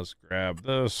 let's grab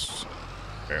this.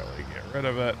 Barely get rid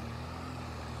of it.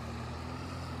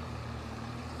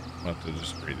 I'll have to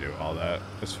just redo all that.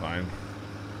 It's fine.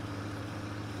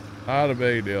 Not a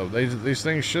big deal. These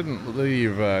things shouldn't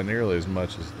leave nearly as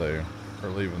much as they are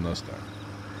leaving this time.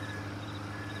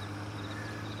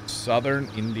 Southern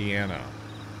Indiana.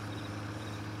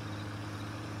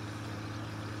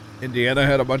 Indiana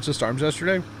had a bunch of storms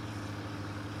yesterday?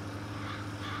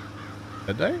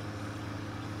 Did they?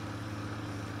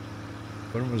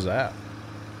 When was that?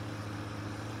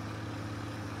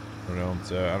 I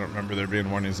don't know. I don't remember there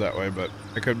being warnings that way, but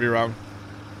I could be wrong.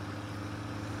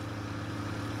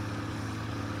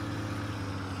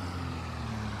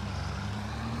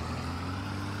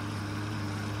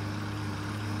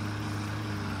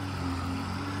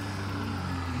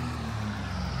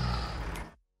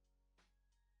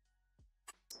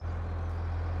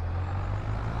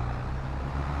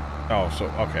 Oh, so,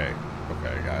 okay.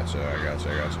 Okay,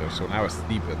 gotcha. So now it's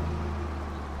sleeping.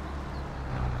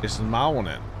 It's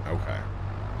morning. Okay.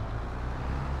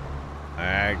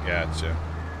 I gotcha.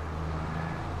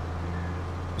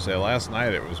 Say last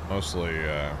night it was mostly,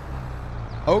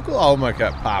 Oklahoma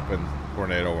kept popping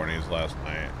tornado warnings last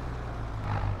night.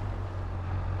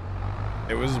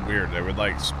 It was weird. They would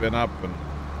like spin up and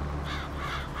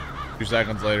 2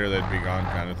 seconds later they'd be gone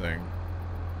kind of thing.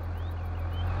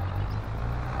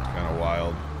 Kind of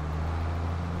wild.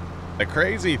 The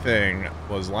crazy thing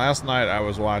was last night I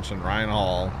was watching Ryan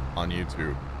Hall on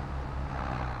YouTube,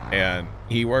 and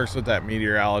he works with that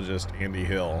meteorologist Andy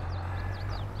Hill,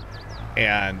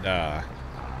 and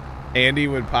Andy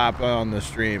would pop on the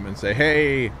stream and say,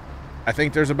 hey, I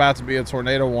think there's about to be a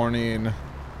tornado warning,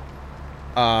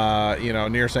 you know,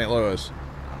 near St. Louis,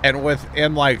 and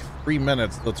within like 3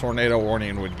 minutes the tornado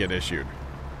warning would get issued.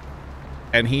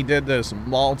 And he did this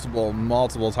multiple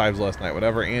times last night.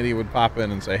 Whenever Andy would pop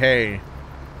in and say, hey,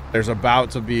 there's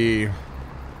about to be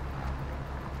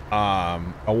a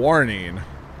warning,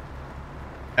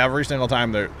 every single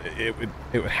time it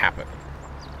would happen.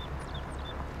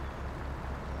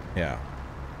 Yeah.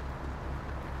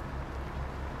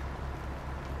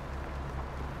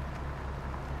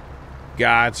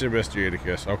 Gotcha, Mr.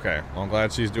 Eutychus. Okay. Well, I'm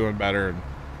glad she's doing better and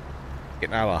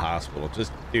getting out of the hospital.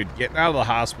 Just, dude, getting out of the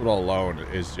hospital alone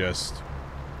is just...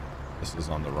 This is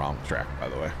on the wrong track, by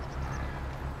the way.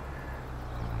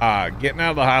 Getting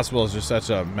out of the hospital is just such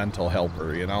a mental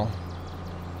helper, you know?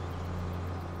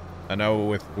 I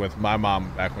know with my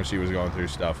mom back when she was going through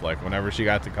stuff, like whenever she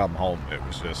got to come home, it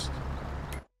was just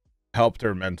helped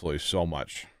her mentally so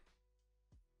much.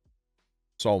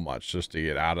 So much just to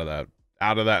get out of that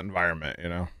environment, you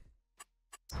know?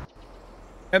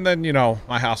 And then, you know,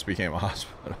 my house became a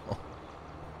hospital.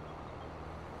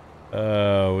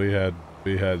 We had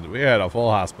a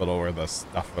full hospital with the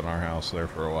stuff in our house there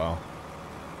for a while.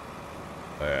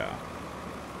 But yeah.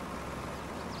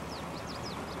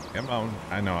 Come on.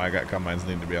 I know I got combines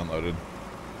need to be unloaded.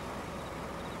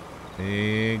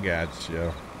 He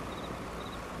gotcha.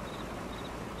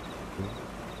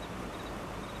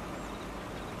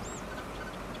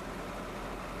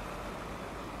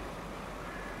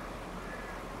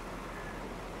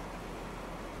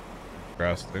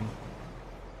 Interesting.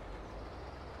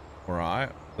 Right.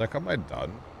 Is that combine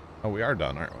done? Oh, we are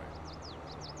done, aren't we?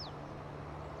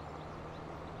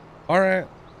 Alright.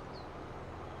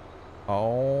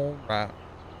 Alright.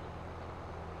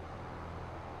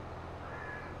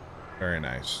 Very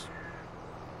nice.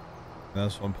 And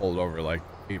this one pulled over like,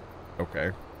 okay.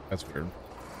 That's weird.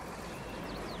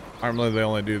 Normally they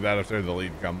only do that if they're the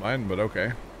lead combine, but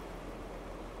okay.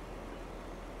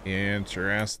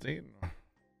 Interesting.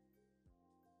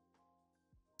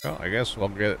 Well, I guess we'll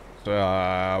get,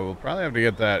 we'll probably have to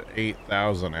get that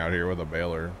 8,000 out here with a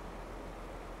baler.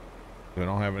 We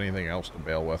don't have anything else to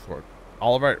bale with.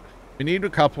 All of our, we need a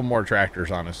couple more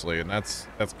tractors, honestly, and that's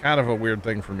kind of a weird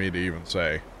thing for me to even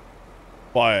say.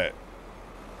 But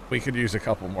we could use a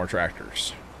couple more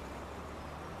tractors.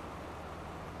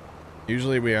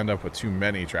 Usually we end up with too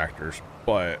many tractors,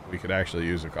 but we could actually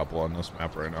use a couple on this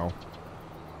map right now.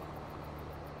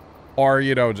 Or,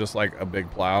 you know, just like a big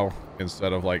plow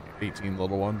instead of like 18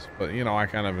 little ones. But, you know, I'm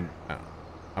kind of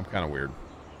weird.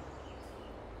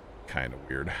 Kind of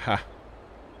weird. Ha.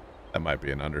 That might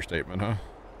be an understatement, huh?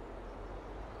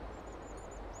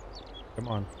 Come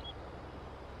on.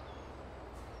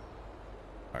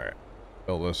 Alright.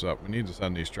 Fill this up. We need to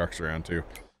send these trucks around too.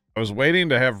 I was waiting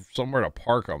to have somewhere to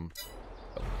park them.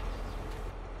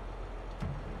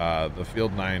 The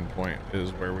field 9 point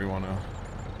is where we want to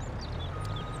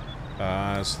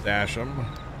stash them.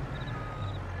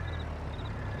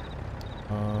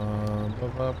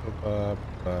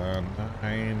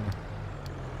 Nine.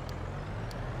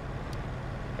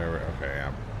 There we, okay,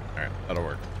 yeah. Alright, that'll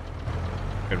work.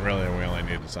 And really, we only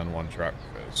need to send one truck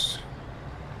because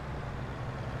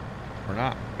we're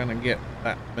not gonna get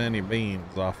that many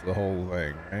beans off the whole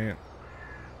thing, right?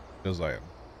 Just like,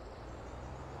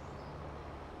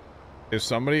 is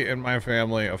somebody in my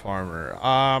family a farmer?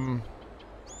 I'm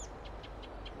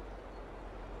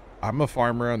a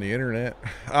farmer on the internet.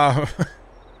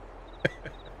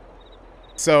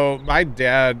 So my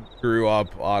dad grew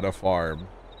up on a farm,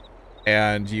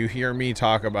 and you hear me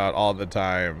talk about all the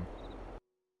time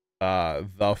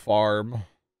the farm.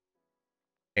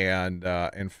 And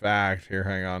in fact, here,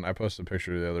 hang on, I posted a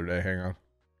picture the other day. Hang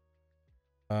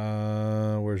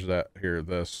on. Where's that? Here,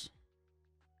 this.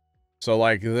 So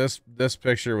like this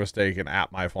picture was taken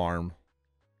at my farm.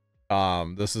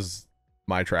 This is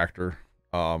my tractor.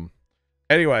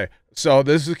 Anyway, so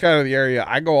this is kind of the area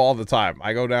I go all the time.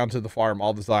 I go down to the farm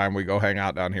all the time. We go hang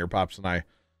out down here, Pops and I.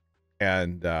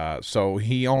 And so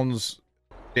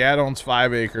Dad owns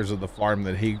 5 acres of the farm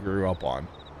that he grew up on,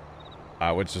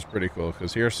 which is pretty cool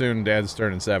because here soon Dad's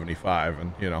turning 75,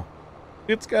 and you know,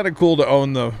 it's kind of cool to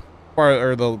own the part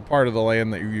of the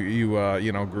land that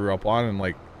you know, grew up on, and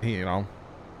like, you know,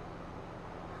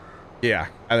 yeah,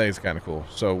 I think it's kind of cool.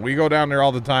 So we go down there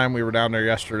all the time. We were down there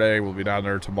yesterday. We'll be down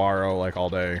there tomorrow, like all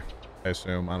day, I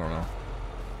assume. I don't know.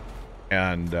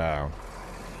 And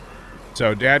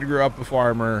So Dad grew up a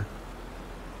farmer.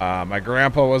 My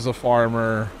grandpa was a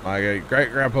farmer. My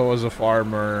great-grandpa was a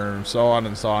farmer, and so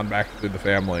on back through the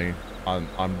family.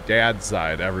 On Dad's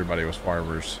side, everybody was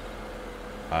farmers.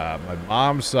 My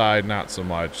mom's side, not so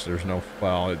much. There's no,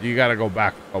 well, you got to go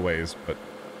back a ways, but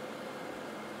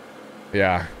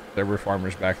yeah, there were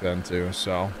farmers back then too.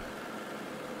 So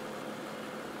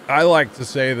I like to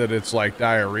say that it's like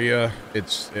diarrhea.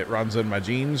 It runs in my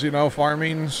genes, you know,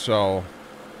 farming. So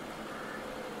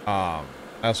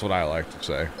that's what I like to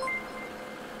say.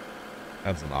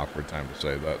 That's an awkward time to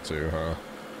say that too, huh?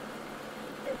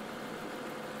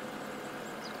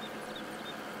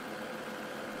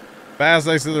 Fast,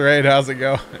 thanks to the raid. How's it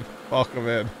going? Welcome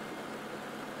in.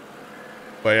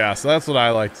 But yeah, so that's what I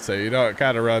like to say. You know, it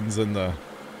kind of runs in the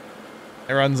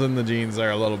genes there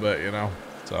a little bit, you know.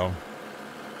 So,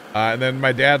 and then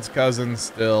my dad's cousin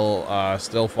still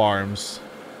farms.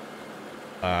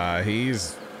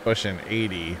 He's pushing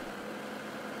 80.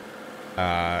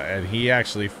 And he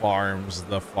actually farms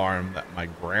the farm that my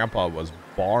grandpa was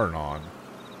born on.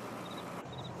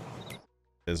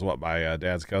 Is what my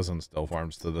dad's cousin still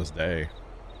farms to this day.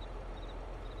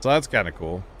 So that's kind of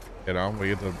cool. You know, we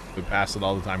get to pass it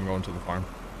all the time going to the farm.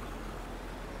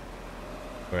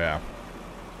 Oh, yeah.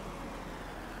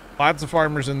 Lots of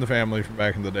farmers in the family from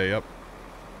back in the day, yep.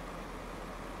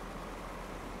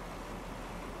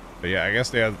 But yeah, I guess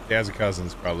dad's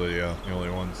cousin's probably the only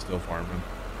one still farming.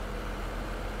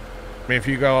 I mean, if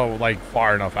you go like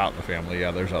far enough out in the family,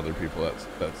 yeah, there's other people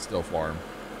that still farm.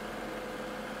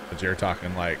 But you're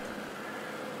talking like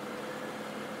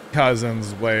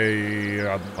cousins way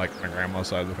on like my grandma's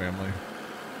side of the family.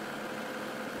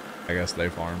 I guess they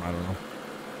farm, I don't know.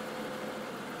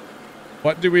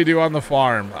 What do we do on the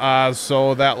farm?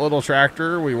 So that little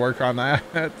tractor, we work on that.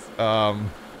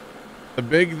 The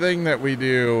big thing that we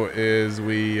do is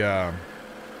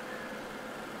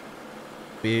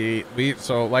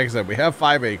so like I said, we have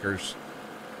 5 acres.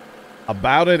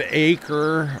 About an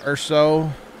acre or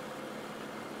so,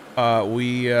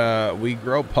 we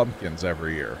grow pumpkins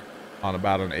every year on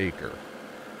about an acre.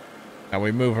 And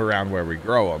we move around where we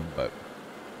grow them, but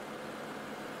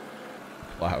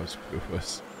plows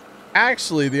poofus.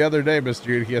 Actually, the other day, Mr.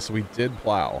 Judy, yes, we did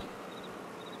plow.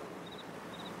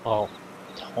 Oh,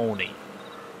 Tony.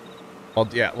 Well,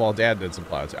 yeah, well, Dad did some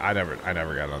plows. I never got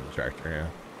on the tractor, yeah.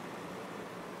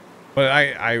 But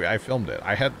I filmed it.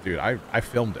 I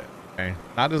filmed it. Okay,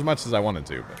 not as much as I wanted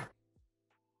to, but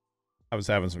I was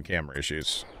having some camera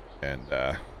issues, and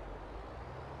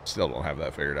still don't have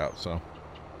that figured out. So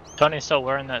Tony's still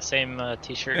wearing that same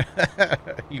t-shirt.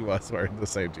 He was wearing the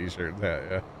same t-shirt.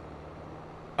 Yeah.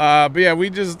 But yeah,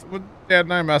 Dad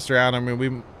and I messed around. I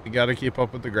mean, we got to keep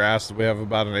up with the grass. We have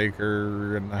about an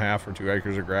acre and a half or 2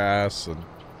 acres of grass,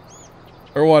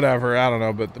 or whatever. I don't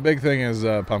know. But the big thing is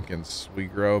pumpkins. We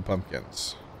grow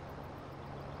pumpkins.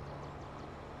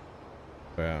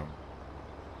 Yeah.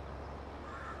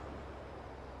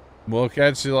 We'll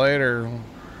catch you later,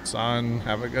 son.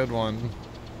 Have a good one.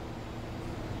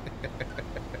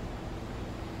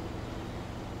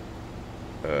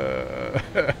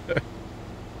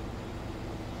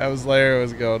 That was Larry.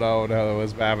 What's going on? How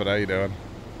was Babbitt? How you doing?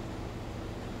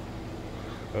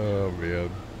 Oh man.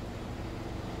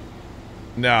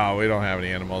 No, we don't have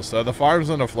any animals. So the farm's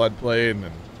in a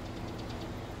floodplain,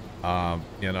 and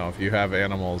you know, if you have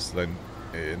animals, then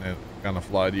in a kind of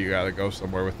flood, you got to go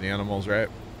somewhere with the animals, right?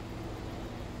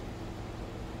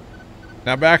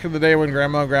 Now, back in the day when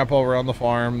Grandma and Grandpa were on the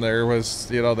farm, there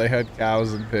was, you know, they had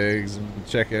cows and pigs and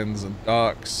chickens and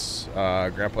ducks.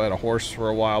 Grandpa had a horse for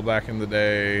a while back in the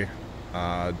day.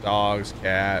 Dogs,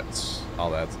 cats, all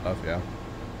that stuff, yeah.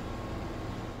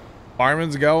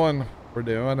 Farming's going. We're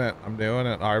doing it. I'm doing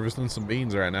it. Harvesting some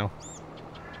beans right now.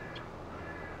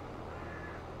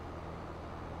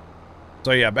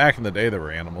 So, yeah, back in the day, there were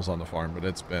animals on the farm, but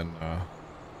it's been a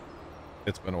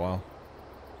while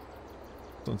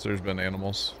since there's been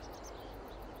animals.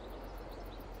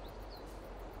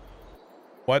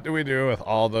 What do we do with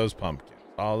all those pumpkins?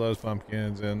 All those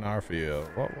pumpkins in our field.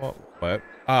 What?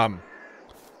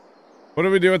 What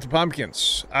do we do with the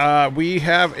pumpkins? We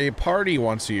have a party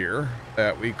once a year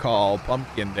that we call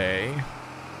Pumpkin Day.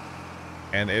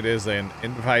 And it is an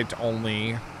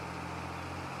invite-only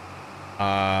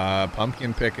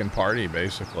pumpkin picking party,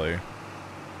 basically.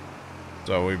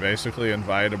 So we basically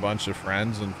invite a bunch of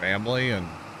friends and family and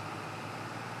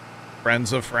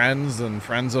friends of friends and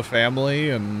friends of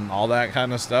family and all that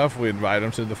kind of stuff. We invite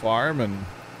them to the farm and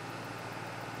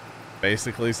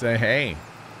basically say, hey,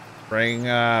 bring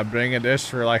a dish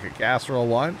for like a casserole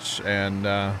lunch and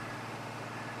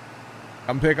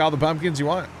come pick all the pumpkins you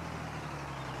want.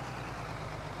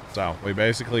 So we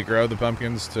basically grow the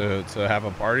pumpkins to have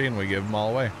a party, and we give them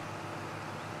all away.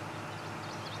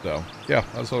 So yeah,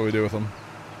 that's what we do with them.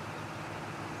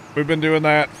 We've been doing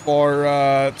that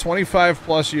for 25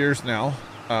 plus years now.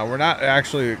 We're not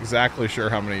actually exactly sure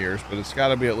how many years, but it's got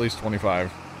to be at least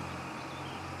 25.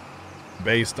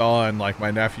 Based on, like,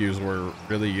 my nephews were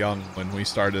really young when we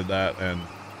started that, and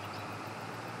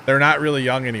they're not really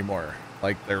young anymore.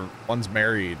 Like, one's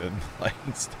married and like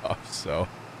stuff. So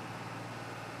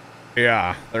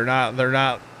yeah, they're not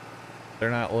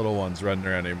little ones running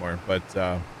around anymore. But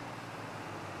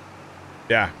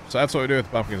yeah, so that's what we do with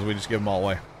the pumpkins. We just give them all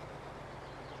away.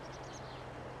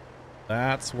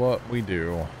 That's what we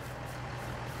do.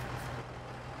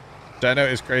 Which I know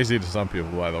is crazy to some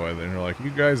people, by the way. They're like,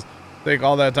 you guys take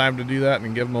all that time to do that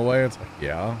and give them away? It's like,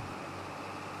 yeah.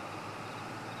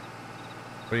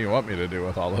 What do you want me to do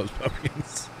with all those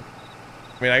pumpkins?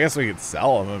 I mean, I guess we could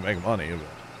sell them and make money, but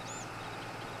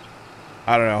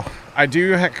I don't know. I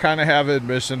do kind of have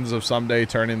ambitions of someday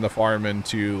turning the farm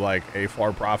into like a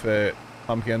for-profit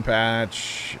pumpkin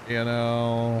patch, you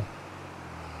know?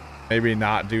 Maybe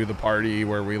not do the party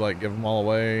where we like give them all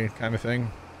away kind of thing.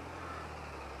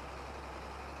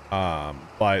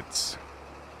 But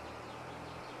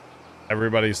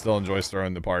everybody still enjoys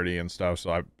throwing the party and stuff,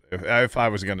 so if I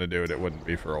was gonna do it, it wouldn't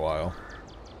be for a while.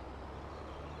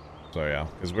 So yeah,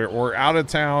 because we're out of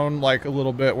town like a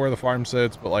little bit where the farm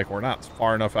sits, but like we're not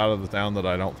far enough out of the town that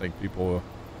I don't think people,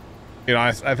 you know,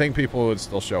 I think people would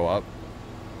still show up.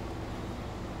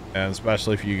 And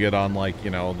especially if you get on, like, you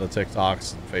know, the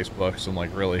TikToks and Facebooks and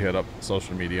like really hit up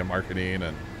social media marketing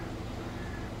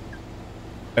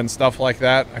and stuff like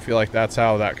that. I feel like that's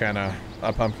how that kind of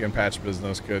a pumpkin patch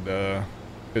business could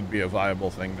be a viable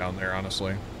thing down there,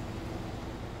 honestly.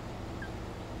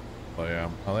 But yeah,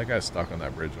 oh, that guy's stuck on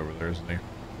that bridge over there, isn't he?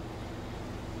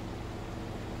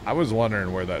 I was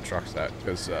wondering where that truck's at,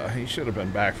 because he should have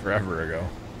been back forever ago.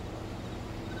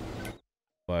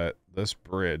 But this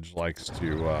bridge likes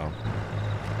to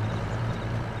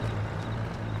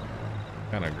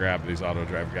kind of grab these auto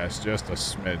drive guys just a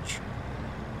smidge.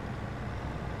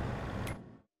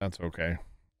 That's okay.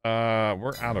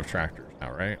 We're out of tractors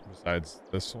now, right? Besides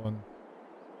this one.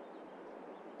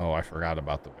 Oh, I forgot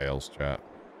about the bales, chat.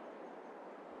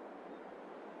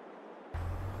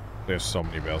 There's so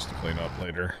many bales to clean up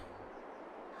later.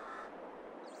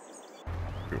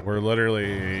 We're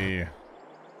literally...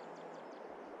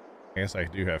 I guess I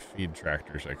do have feed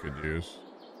tractors I could use.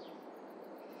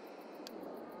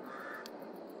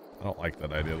 I don't like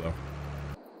that idea, though.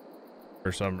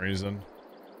 For some reason.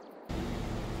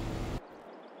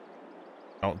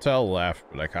 Don't tell left,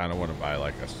 but I kind of want to buy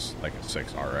like a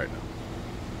 6R right now.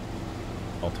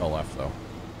 Don't tell left, though.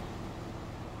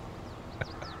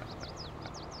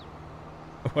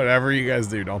 Whatever you guys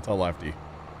do, don't tell lefty.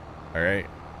 All right?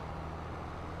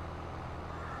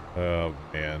 Oh,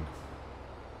 man.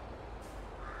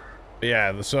 But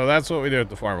yeah, so that's what we do at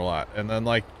the farm a lot. And then,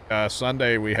 like,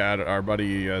 Sunday we had our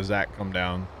buddy Zach come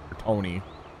down, or Tony.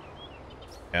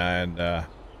 And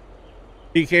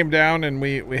he came down, and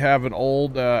we have an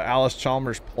old Alice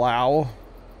Chalmers plow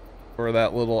for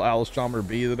that little Alice Chalmers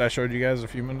B that I showed you guys a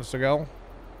few minutes ago.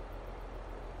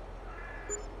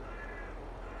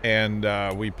 And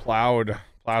we plowed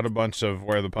a bunch of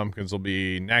where the pumpkins will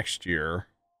be next year.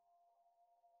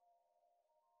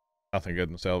 Nothing good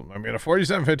in the sale. I mean, a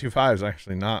 4755 is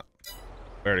actually not.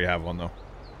 We already have one though.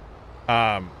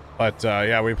 But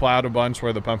yeah, we plowed a bunch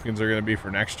where the pumpkins are going to be for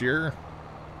next year.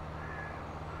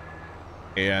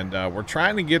 And we're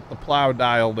trying to get the plow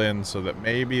dialed in so that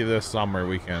maybe this summer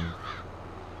we can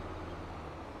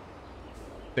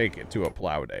take it to a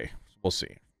plow day. We'll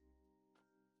see.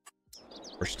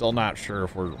 We're still not sure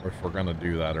if we're going to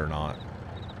do that or not.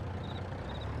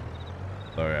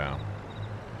 So yeah.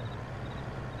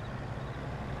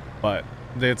 But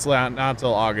it's not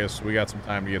until August. We got some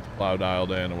time to get the plow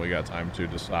dialed in, and we got time to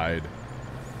decide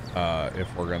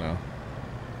if we're gonna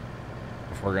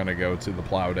go to the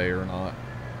plow day or not.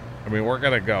 I mean, we're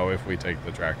gonna go if we take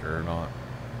the tractor or not.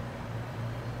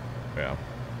 Yeah.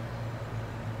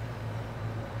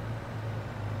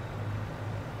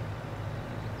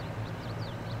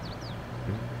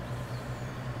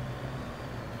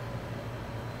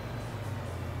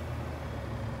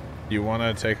 You want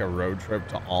to take a road trip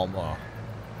to Alma?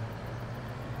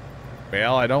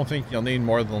 Well, I don't think you'll need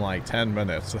more than like 10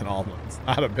 minutes in Alma. It's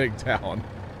not a big town.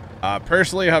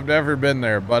 Personally, I've never been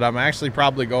there, but I'm actually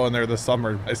probably going there this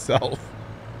summer myself.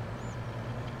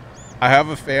 I have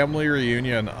a family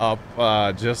reunion up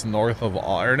just north of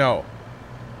Alma. Or no,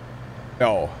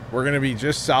 we're going to be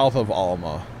just south of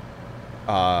Alma.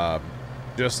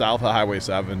 just south of Highway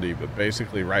 70, but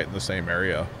basically right in the same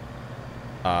area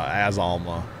as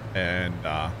Alma. And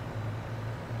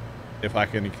if I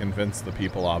can convince the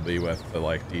people I'll be with to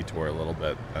like detour a little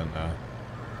bit, then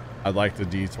I'd like to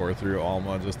detour through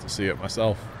Alma just to see it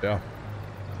myself. Yeah.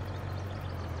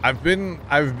 I've been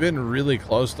really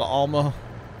close to Alma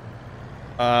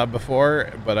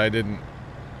before, but I didn't,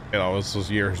 you know, this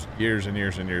was years and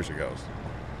years and years ago. So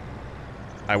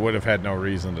I would have had no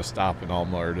reason to stop in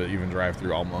Alma or to even drive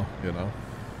through Alma, you know.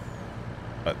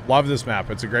 But love this map.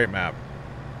 It's a great map.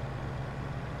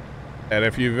 And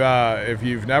if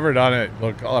you've never done it,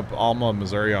 look up Alma,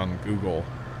 Missouri on Google.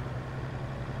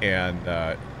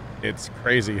 And it's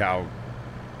crazy how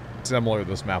similar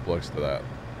this map looks to that.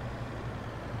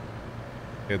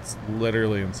 It's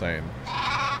literally insane.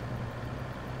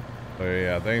 So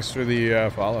yeah, thanks for the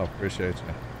follow. Appreciate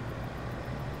you.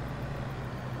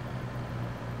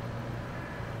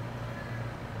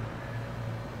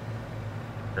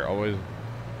 You're always...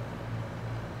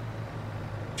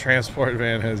 Transport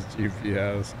van has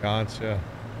GPS. Gotcha.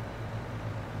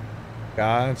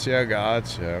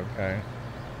 Gotcha. Okay.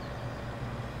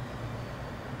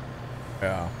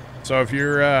 Yeah. So if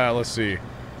you're, let's see.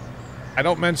 I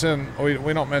don't mention, we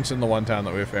don't mention the one town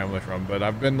that we have family from, but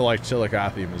I've been to like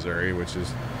Chillicothe, Missouri, which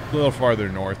is a little farther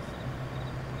north.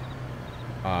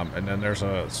 And then there's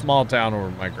a small town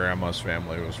where my grandma's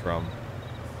family was from.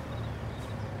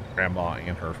 Grandma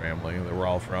and her family. They were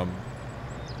all from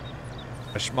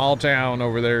a small town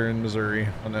over there in Missouri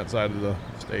on that side of the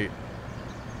state.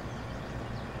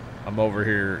 I'm over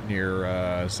here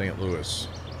near St. Louis.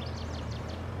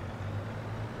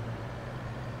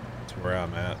 That's where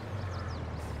I'm at.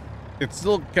 It's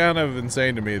still kind of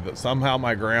insane to me that somehow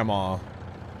my grandma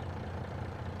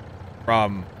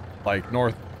from like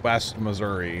northwest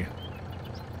Missouri,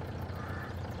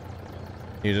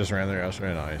 he just ran there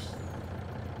yesterday.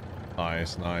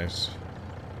 Nice.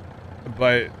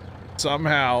 But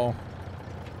somehow,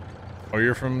 oh,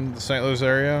 you're from the St. Louis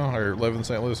area or live in the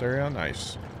St. Louis area?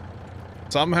 Nice.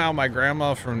 Somehow my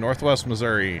grandma from northwest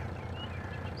Missouri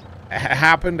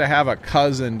happened to have a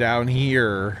cousin down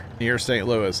here near St.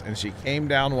 Louis, and she came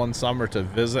down one summer to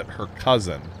visit her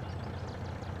cousin.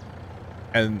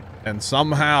 And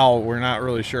somehow, we're not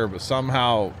really sure, but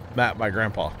somehow met my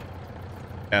grandpa.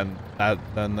 And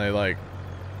then they like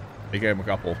became a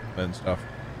couple and stuff,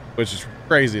 which is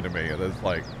crazy to me. It's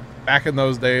like back in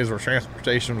those days where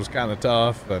transportation was kind of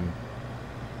tough, and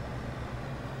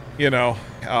you know,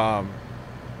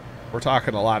 we're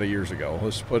talking a lot of years ago,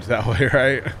 let's put it that way,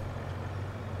 right?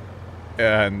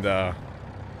 And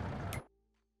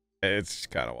it's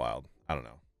kind of wild. I don't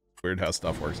know. Weird how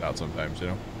stuff works out sometimes, you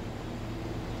know?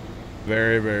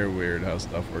 Very, very weird how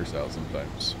stuff works out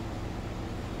sometimes.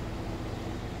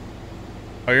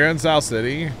 Oh, you're in South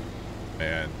City?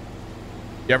 Man.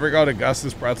 You ever go to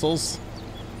Gus's Pretzels?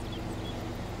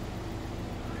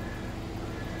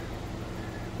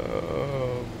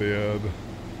 Oh, man.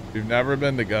 If you've never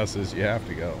been to Gus's, you have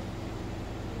to go.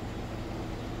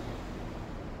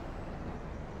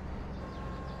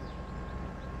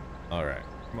 All right,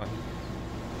 come on.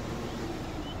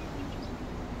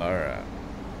 All right.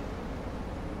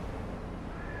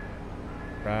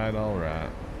 All right.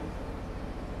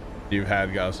 You've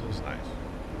had Gus's, nice.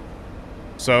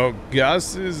 So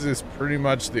Gus's is pretty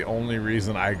much the only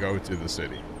reason I go to the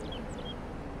city.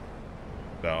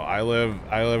 So I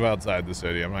live outside the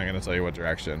city. I'm not gonna tell you what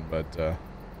direction, but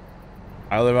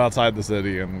I live outside the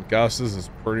city, and Gus's is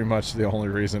pretty much the only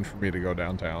reason for me to go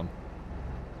downtown.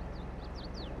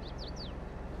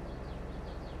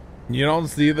 You don't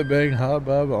see the big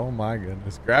hubbub? Oh my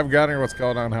goodness. Grab Gunner, what's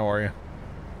going on? How are you?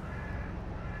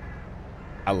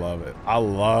 I love it. I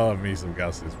love me some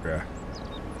Gus's, bro.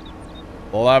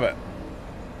 Love it.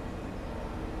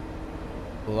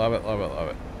 Love it, love it, love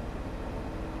it.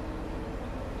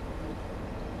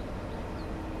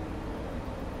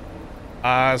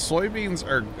 Soybeans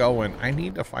are going. I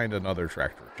need to find another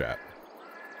tractor, chat.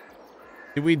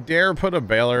 Did we dare put a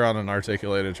baler on an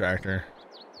articulated tractor?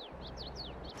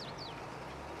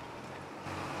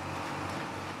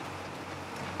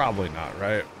 Probably not,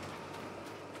 right?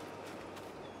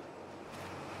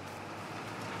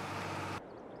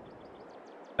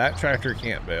 That tractor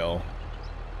can't bale.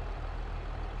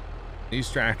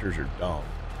 These tractors are dumb.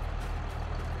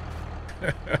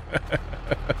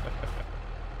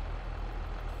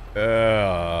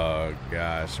 Oh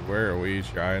gosh, where are we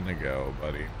trying to go,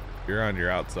 buddy? You're on your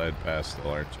outside pass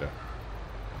still, aren't you?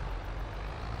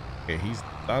 Okay, he's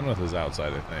done with his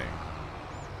outside, I think.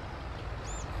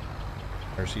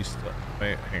 Where's he still?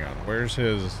 Wait, hang on. Where's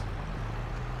his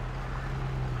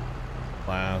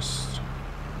last?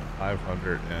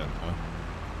 500 in, huh?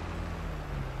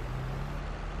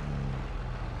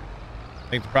 I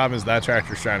think the problem is that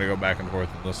tractor's trying to go back and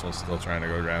forth and this one's still trying to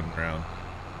go round and round.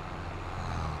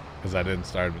 Because I didn't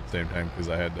start at the same time because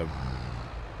I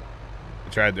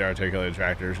tried the articulated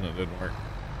tractors and it didn't work.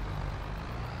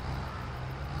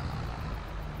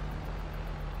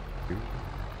 You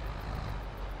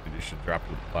should drop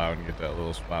the plow and get that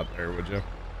little spot there, would you?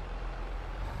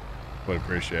 Would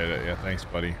appreciate it. Yeah, thanks,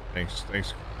 buddy. Thanks.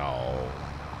 Oh.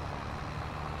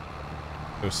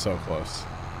 It was so close.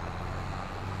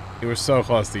 He was so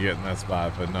close to getting that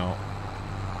spot, but no.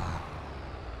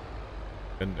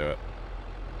 Couldn't do it.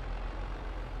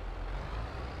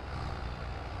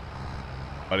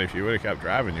 But if you would have kept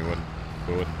driving, we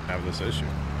wouldn't have this issue.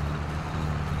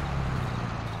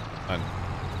 None.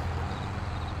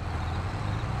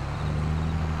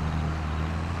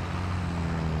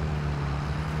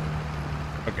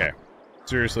 Okay.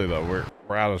 Seriously though,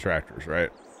 we're out of tractors, right?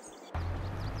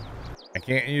 I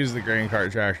can't use the grain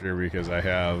cart tractor because I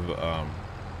have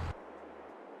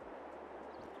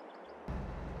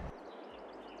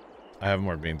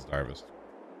more beans to harvest.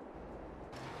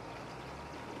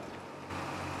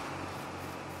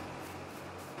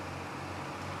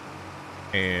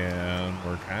 And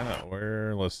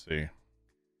let's see.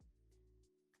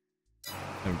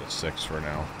 I'm to 6 for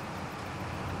now.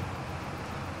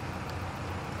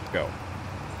 Go.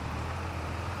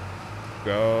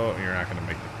 You're not gonna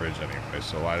make the bridge anyway,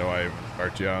 so why do I even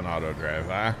start you on auto drive,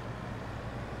 huh?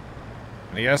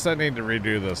 And I guess I need to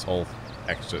redo this whole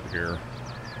exit here.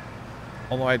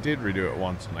 Although I did redo it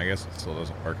once, and I guess it still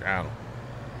doesn't work. I don't know.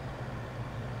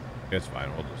 It's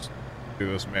fine, we'll just do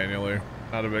this manually.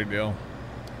 Not a big deal.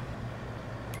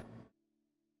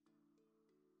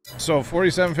 So,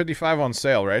 $47.55 on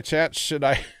sale, right, chat? Should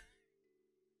I...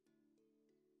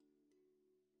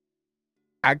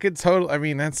 I could totally... I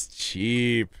mean, that's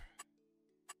cheap.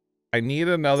 I need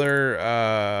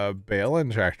another,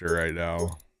 baling tractor right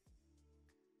now.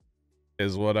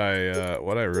 Is what I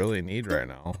really need right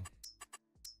now.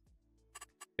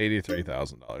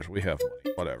 $83,000. We have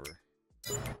money. Whatever.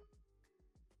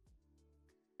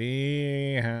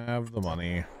 We have the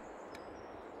money.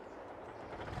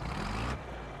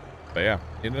 But yeah,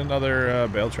 need another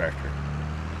bale tractor.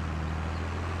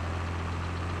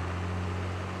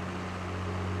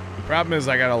 The problem is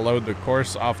I gotta load the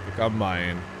course off the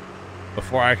combine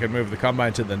before I can move the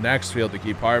combine to the next field to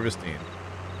keep harvesting,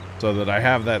 so that I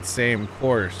have that same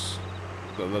course,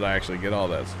 so that I actually get all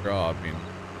that straw. I mean,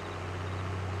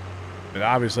 and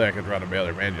obviously I could run a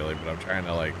baler manually, but I'm trying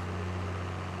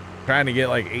to get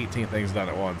like 18 things done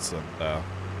at once, and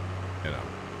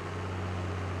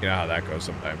you know how that goes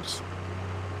sometimes.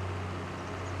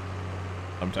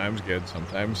 Sometimes good,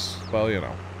 sometimes, well, you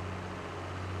know.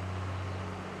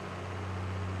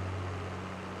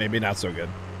 Maybe not so good.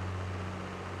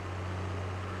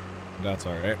 That's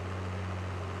alright.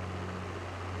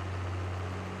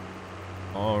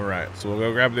 Alright, so we'll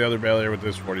go grab the other baler with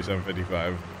this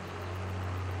 $47.55.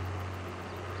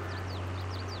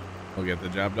 We'll get the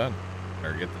job done.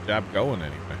 Or get the job going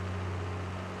anyway.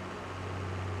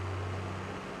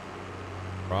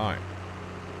 Right.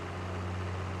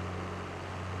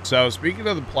 So speaking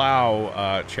of the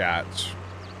plow chats,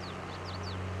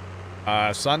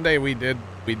 Sunday we did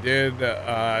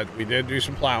do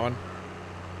some plowing,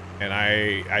 and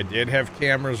I did have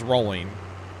cameras rolling.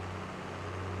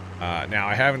 Now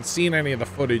I haven't seen any of the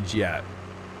footage yet,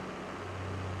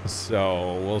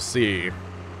 so we'll see.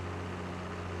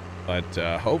 But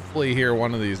hopefully here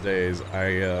one of these days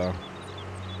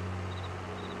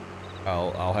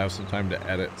I'll have some time to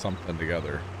edit something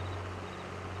together.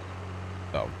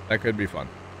 So that could be fun.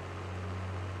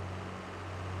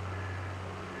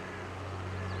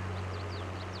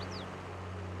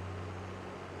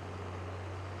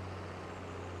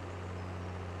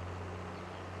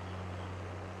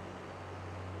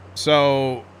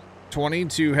 So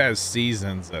 22 has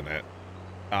seasons in it.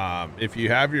 If you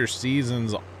have your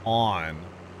seasons on,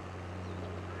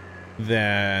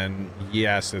 then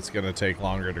yes, it's going to take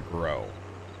longer to grow.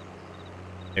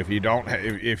 If you don't,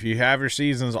 if you have your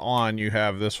seasons on, you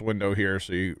have this window here.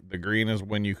 So the green is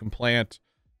when you can plant,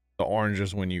 the orange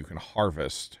is when you can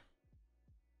harvest.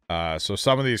 So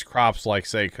some of these crops, like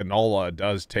say canola,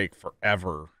 does take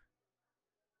forever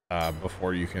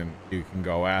before you can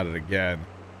go at it again.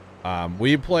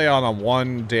 We play on a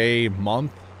 1-day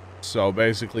month, so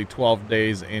basically 12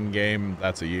 days in game.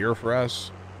 That's a year for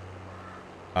us.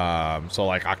 So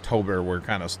like October, we're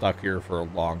kind of stuck here for a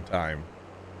long time.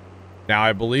 Now,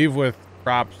 I believe with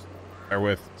crops or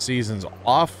with seasons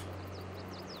off,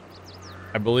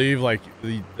 I believe like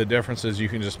the difference is you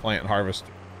can just plant and harvest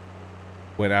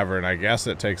whenever, and I guess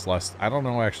it takes less. I don't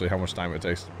know actually how much time it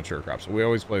takes to mature crops. So we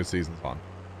always play seasons on.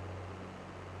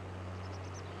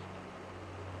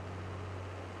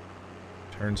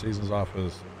 Turn seasons off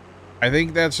is, I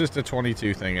think that's just a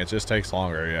 22 thing. It just takes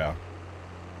longer, yeah.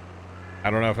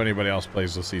 I don't know if anybody else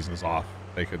plays the seasons off.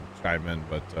 They could chime in,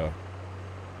 but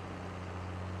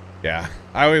yeah.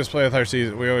 I always play with our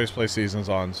season. We always play seasons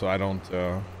on, so I don't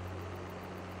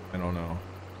know.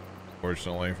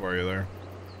 Fortunately for you there.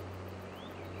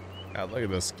 God, look at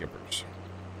the skippers.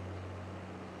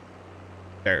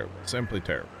 Terrible, simply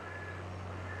terrible.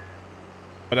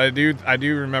 But I do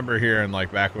remember hearing,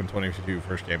 like, back when 22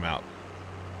 first came out,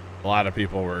 a lot of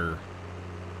people were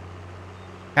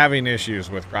having issues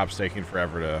with crops taking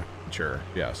forever to mature.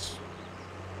 Yes.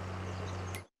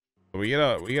 We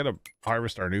gotta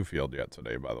harvest our new field yet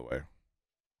today, by the way.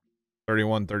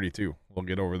 31, 32. We'll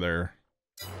get over there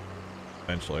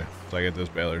eventually. So I get this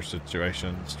baler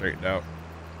situation straightened out.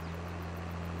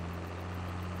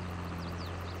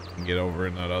 And get over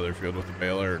in that other field with the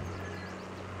baler.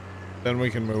 Then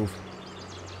we can move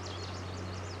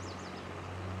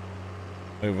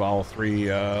all three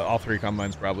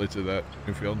combines probably to that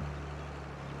new field.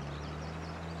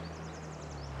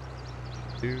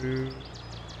 I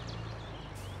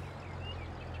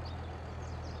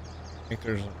think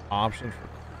there's an option for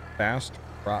fast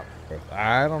crop growth.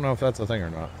 I don't know if that's a thing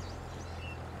or not.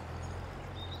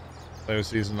 Play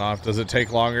season off. Does it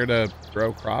take longer to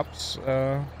grow crops?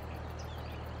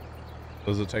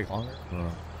 Does it take longer? I don't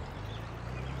know.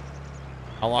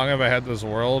 How long have I had this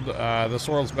world? This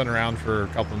world's been around for a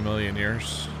couple million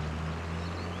years.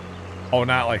 Oh,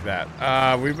 not like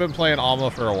that. We've been playing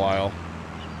Alma for a while.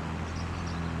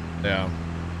 Yeah.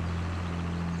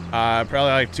 Probably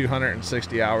like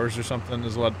 260 hours or something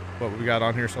is what we got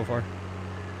on here so far.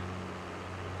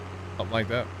 Something like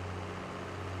that.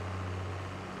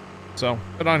 So,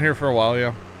 been on here for a while,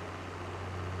 yeah.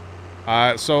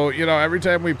 So, you know, every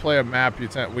time we play a map,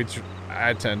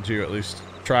 I tend to at least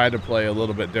try to play a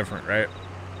little bit different, right?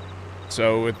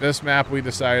 So with this map, we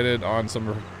decided on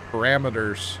some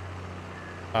parameters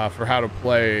for how to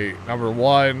play. Number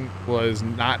one was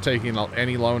not taking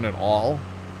any loan at all.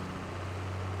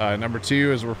 Number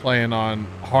two is we're playing on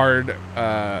hard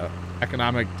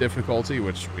economic difficulty,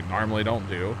 which we normally don't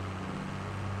do.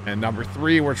 And number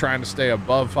three, we're trying to stay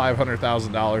above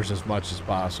 $500,000 as much as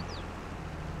possible.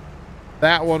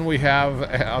 That one we have,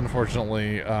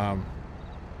 unfortunately,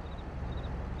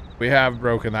 we have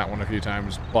broken that one a few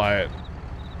times, but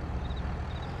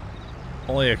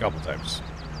only a couple times.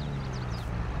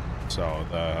 So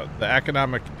the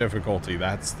economic difficulty,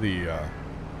 that's the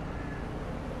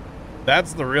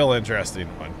real interesting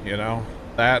one, you know?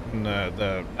 That and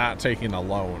the not taking a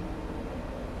loan.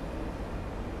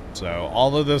 So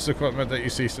all of this equipment that you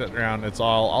see sitting around, it's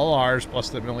all ours plus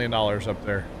the $1 million up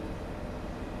there.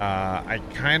 I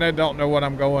kind of don't know what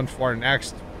I'm going for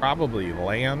next. Probably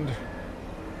land.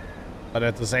 But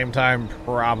at the same time,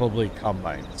 probably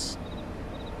combines.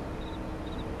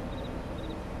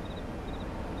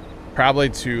 Probably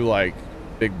two, like,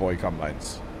 big boy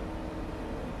combines.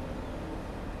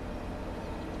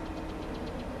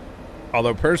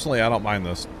 Although, personally, I don't mind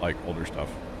this, like, older stuff.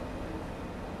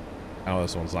 I know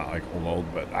this one's not, like,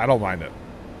 old, but I don't mind it.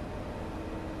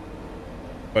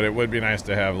 But it would be nice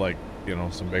to have, like, you know,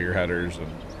 some bigger headers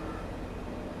and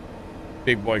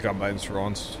big boy combines for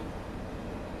once.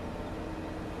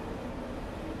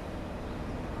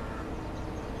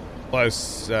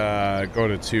 Plus, go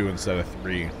to 2 instead of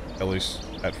 3, at least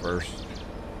at first.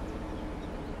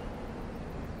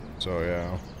 So,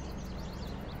 yeah.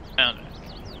 Found it.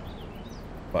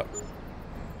 What?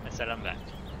 I said I'm back.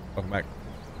 Welcome back.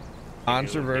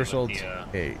 Controversial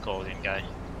take. Golden guy.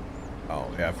 Oh,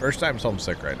 yeah. First time's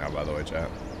homesick right now, by the way, chat.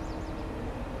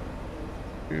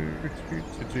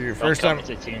 First time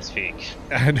to TeamSpeak.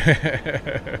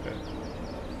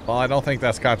 Well, I don't think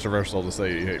that's controversial to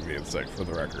say you hate being sick, for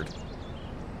the record.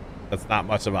 That's not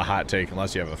much of a hot take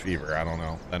unless you have a fever. I don't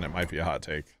know. Then it might be a hot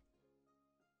take.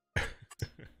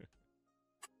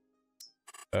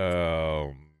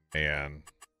 Oh, man.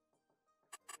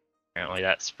 Apparently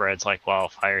that spreads like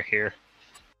wildfire here.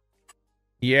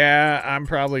 Yeah, I'm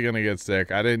probably going to get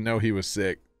sick. I didn't know he was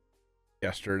sick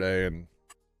yesterday, and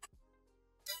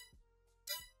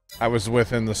I was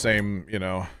within the same, you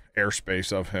know,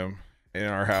 airspace of him in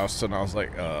our house, and I was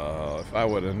like, if I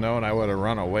would have known, I would have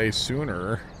run away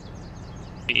sooner.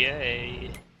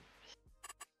 Yay.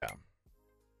 Yeah.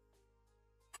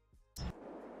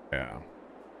 Yeah.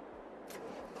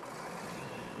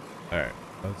 Alright,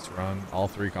 let's run all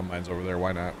 3 combines over there.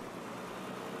 Why not?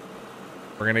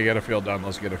 We're gonna get a field done.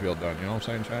 Let's get a field done. You know what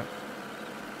I'm saying, chat?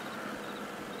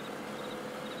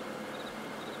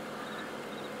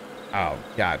 Oh,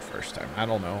 God, first time. I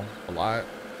don't know. A lot.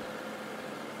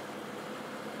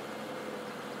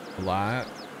 A lot.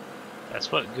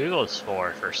 That's what Google's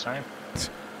for, first time.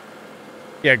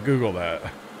 Yeah, Google that.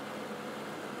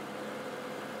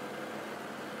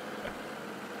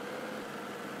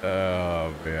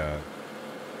 Oh, man.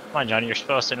 Come on, John, you're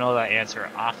supposed to know that answer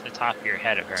off the top of your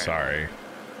head, apparently. Sorry.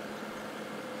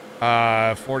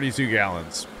 42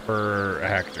 gallons per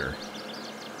hectare.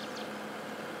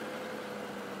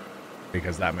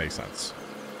 Because that makes sense.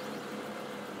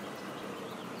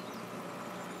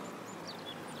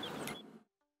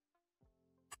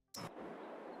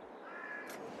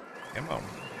 Come on.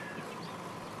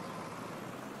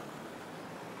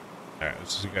 Alright,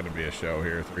 this is gonna be a show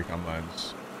here. 3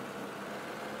 combines.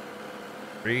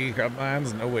 3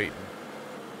 combines, no waiting.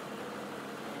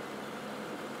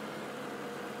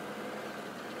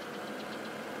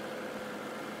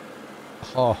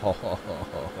 Ho, ho, ho, ho, ho,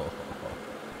 ho, ho.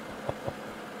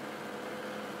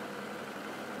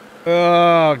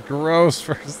 Oh, gross.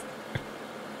 First.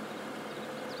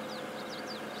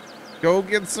 Go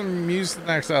get some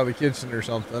mucinex out of the kitchen or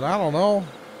something. I don't know.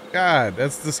 God,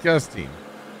 that's disgusting.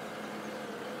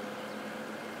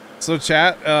 So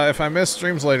chat, if I miss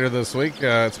streams later this week,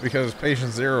 it's because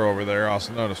Patient Zero over there,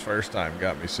 also known as First Time,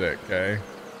 got me sick, okay?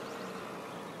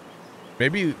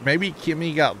 Maybe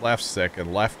Kimmy got left sick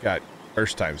and left got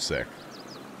First Time sick.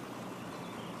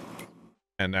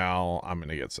 And now I'm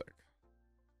gonna get sick.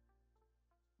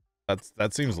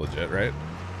 That seems legit, right?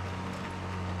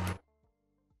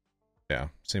 Yeah,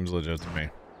 seems legit to me.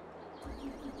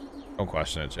 Don't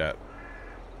question it, chat.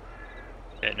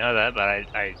 Didn't know that, but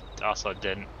I also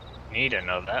didn't need to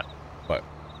know that. What?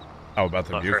 Oh, about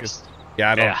the But mucus? first,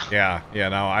 Yeah, I don't. Yeah,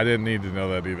 no, I didn't need to know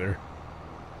that either.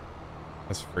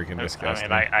 That's freaking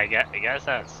disgusting. I mean, I guess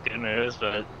that's good news,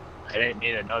 but I didn't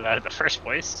need to know that in the first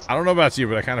place. I don't know about you,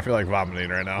 but I kind of feel like vomiting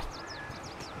right now.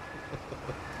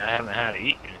 I haven't had to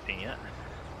eat anything yet.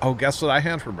 Oh, guess what I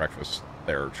had for breakfast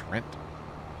there, Trent?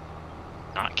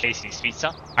 Not Casey's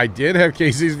Pizza. I did have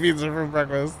Casey's Pizza for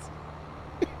breakfast.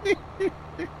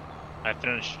 I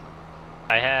finished.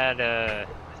 I had, I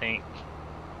think,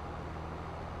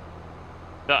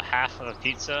 about half of a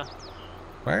pizza.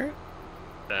 Right?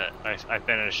 But I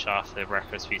finished off the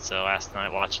breakfast pizza last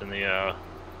night watching the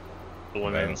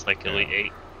women's Elite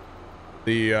 8.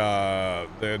 The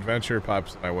adventure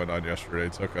pops that I went on yesterday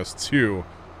took us to,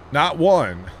 not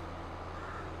one,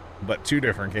 but 2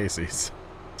 different Casey's.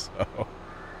 So,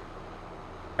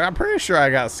 and I'm pretty sure I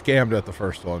got scammed at the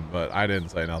first one, but I didn't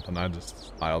say nothing. I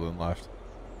just smiled and left.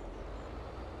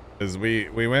 Because we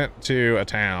went to a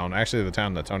town, actually the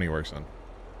town that Tony works in.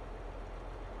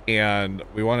 And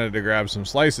we wanted to grab some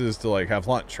slices to like have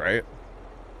lunch, right?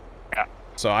 Yeah.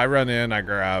 So I run in, I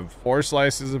grab 4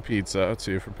 slices of pizza,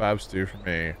 2 for Pops, 2 for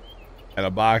me, and a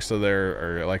box of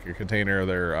their, or like a container of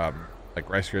their, like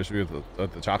Rice Krispies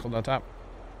with the chocolate on top.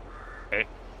 Okay.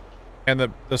 And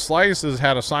the slices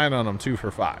had a sign on them, 2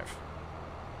 for $5.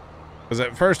 Because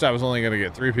at first I was only going to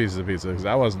get 3 pieces of pizza because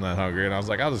I wasn't that hungry, and I was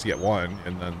like, I'll just get 1,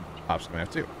 and then Pop's going to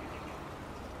have 2.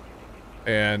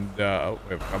 And we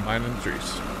have combined in the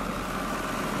trees.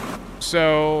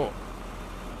 So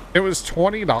it was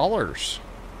 $20.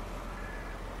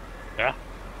 Yeah.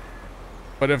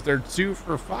 But if they're 2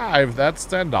 for $5, that's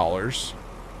 $10,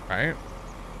 right?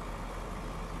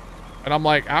 And I'm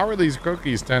like, how are these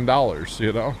cookies $10?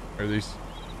 You know, are these?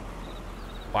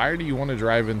 Why do you want to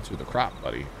drive into the crop,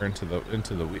 buddy, or into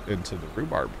the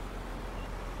rhubarb?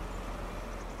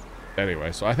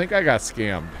 Anyway, so I think I got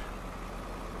scammed,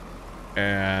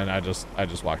 and I just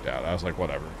walked out. I was like,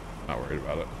 whatever, not worried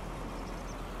about it.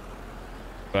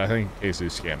 But I think Casey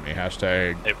scammed me.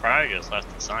 Hashtag. They probably just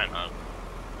left the sign up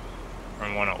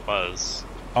from when it was.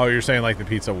 Oh, you're saying like the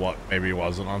pizza maybe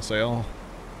wasn't on sale?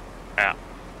 Yeah.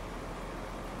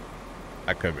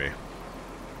 That could be.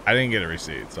 I didn't get a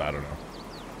receipt, so I don't know.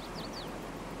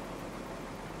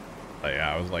 But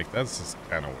yeah, I was like, that's just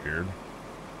kind of weird.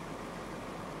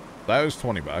 That was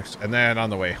 $20. And then on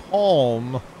the way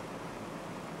home,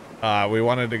 we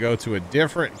wanted to go to a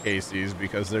different Casey's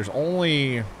because there's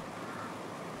only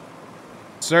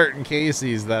certain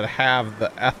Casey's that have the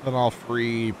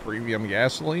ethanol-free premium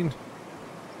gasoline.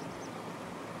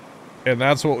 And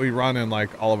that's what we run in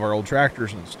like all of our old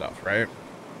tractors and stuff, right?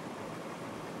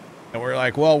 And we're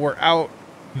like, well, we're out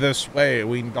this way.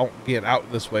 We don't get out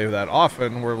this way that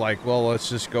often. We're like, well, let's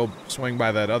just go swing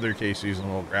by that other Casey's and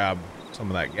we'll grab some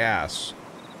of that gas.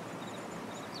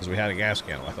 Because we had a gas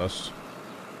can with us.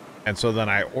 And so then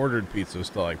I ordered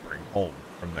pizzas to like bring home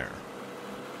from there.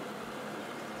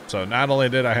 So not only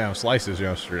did I have slices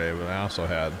yesterday, but I also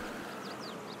had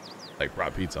like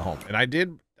brought pizza home. And I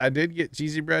I did get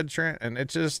cheesy bread, Trent, and it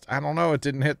just, I don't know, it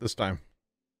didn't hit this time.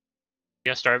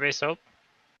 You got Starbase soap?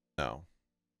 No,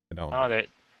 I don't. Oh, that.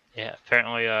 Yeah,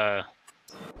 apparently,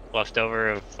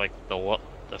 leftover of like the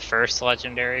first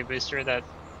legendary booster that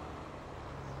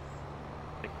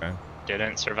Okay.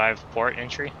 didn't survive port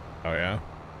entry. Oh yeah.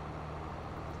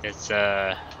 It's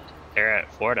they're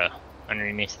at Florida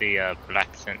underneath the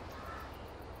black scent.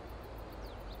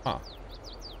 Huh.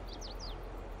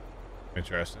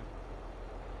 Interesting.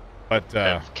 But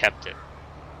I've kept it.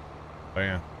 oh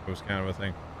yeah, it was kind of a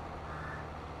thing.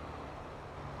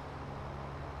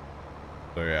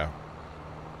 So yeah.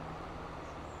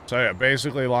 So yeah,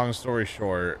 basically, long story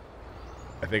short,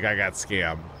 I think I got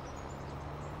scammed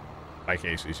by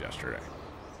Casey's yesterday.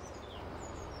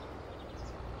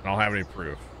 I don't have any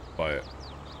proof, but...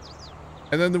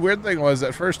 And then the weird thing was,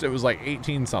 at first it was like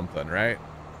 18 something, right?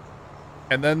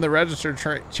 And then the register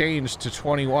changed to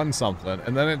 21 something,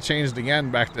 and then it changed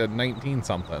again back to 19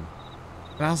 something.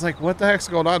 And I was like, what the heck's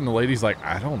going on? And the lady's like,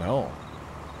 I don't know.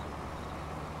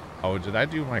 Oh, did I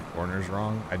do my corners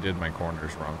wrong? I did my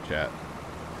corners wrong, chat.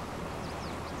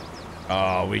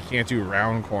 Oh, we can't do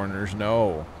round corners.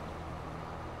 No.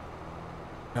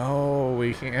 No,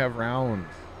 we can't have round.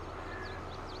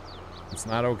 It's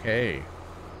not okay.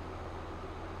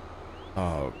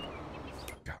 Oh,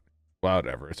 God.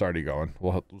 Whatever. It's already going.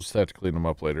 We'll just have to clean them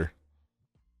up later.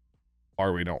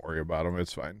 Or we don't worry about them.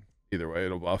 It's fine. Either way,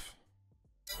 it'll buff.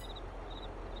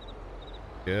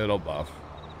 It'll buff.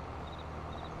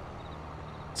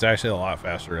 It's actually a lot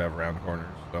faster to have round corners,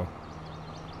 so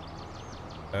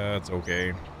that's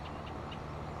okay.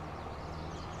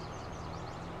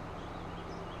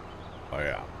 Oh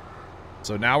yeah.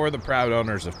 So now we're the proud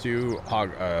owners of two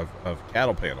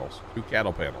cattle panels,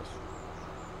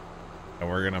 and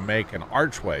we're gonna make an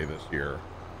archway this year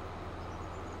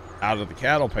out of the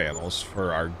cattle panels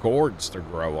for our gourds to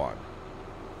grow on.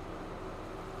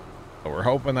 So we're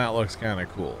hoping that looks kind of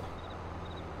cool.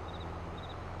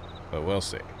 But we'll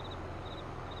see.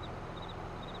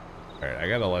 Alright, I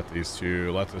gotta let this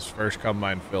first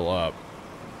combine fill up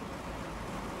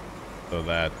so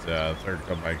that third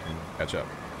combine can catch up.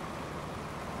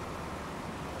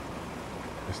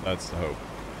 At least that's the hope.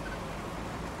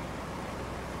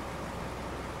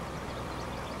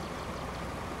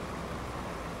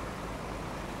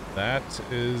 That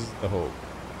is the hope.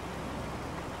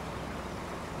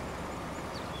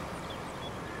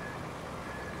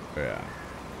 Yeah.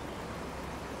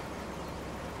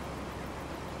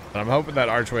 And I'm hoping that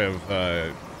archway of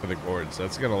for the gourds,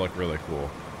 that's gonna look really cool.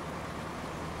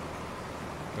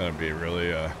 It's gonna be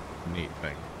really a neat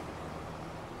thing.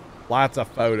 Lots of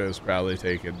photos probably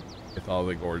taken with all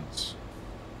the gourds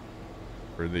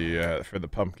for the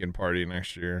pumpkin party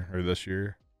next year or this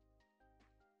year.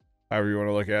 However you want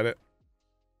to look at it.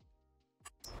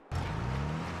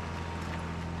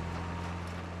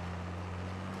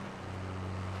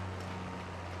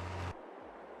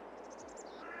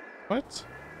 What?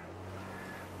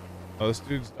 Oh, this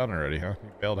dude's done already, huh? He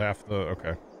bailed half the...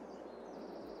 Okay.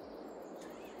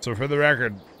 So for the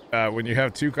record, when you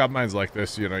have two combines like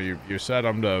this, you know, you set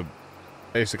them to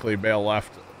basically bail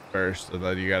left first, and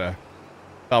then you gotta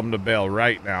tell them to bail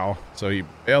right now. So he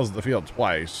bails the field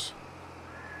twice.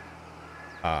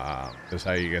 That's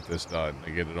how you get this done,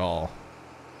 to get it all.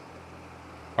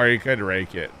 Or you could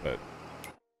rake it, but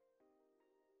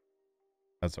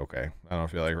that's okay. I don't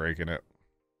feel like raking it.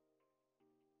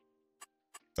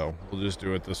 So we'll just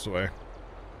do it this way.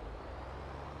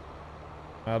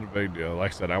 Not a big deal.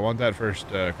 Like I said, I want that first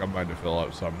combine to fill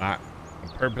up, so I'm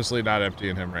purposely not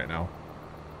emptying him right now.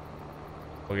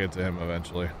 We'll get to him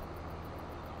eventually.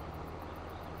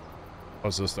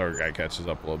 Once this third guy catches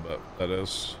up a little bit, that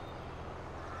is.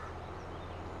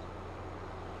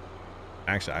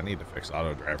 Actually, I need to fix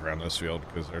auto drive around this field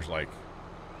because there's like,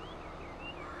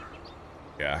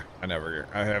 yeah, I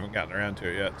haven't gotten around to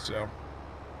it yet, so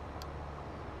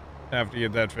have to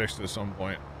get that fixed at some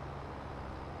point.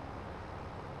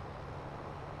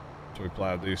 So we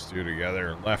plowed these two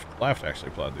together. Left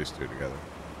actually plowed these two together.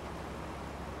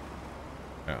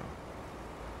 Yeah.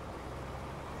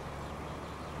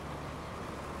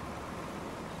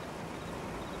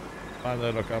 My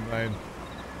little combine.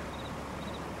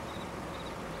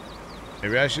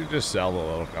 Maybe I should just sell the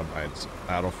little combines.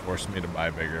 That'll force me to buy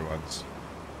bigger ones.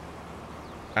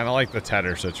 Kind of like the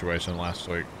Tedder situation last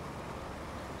week.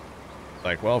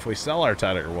 Like, well, if we sell our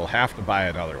Tedder, we'll have to buy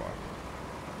another one.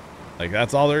 Like,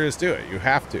 that's all there is to it. You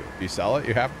have to. If you sell it,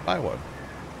 you have to buy one.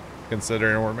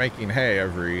 Considering we're making hay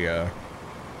every, well,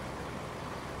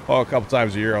 a couple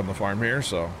times a year on the farm here,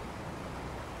 so.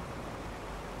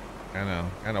 Kind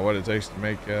of what it takes to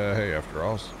make hay after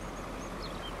all.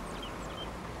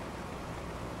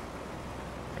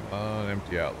 An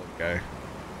empty outlet guy.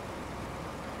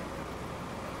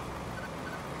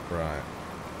 Right.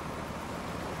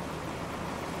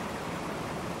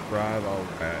 Right, all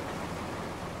right.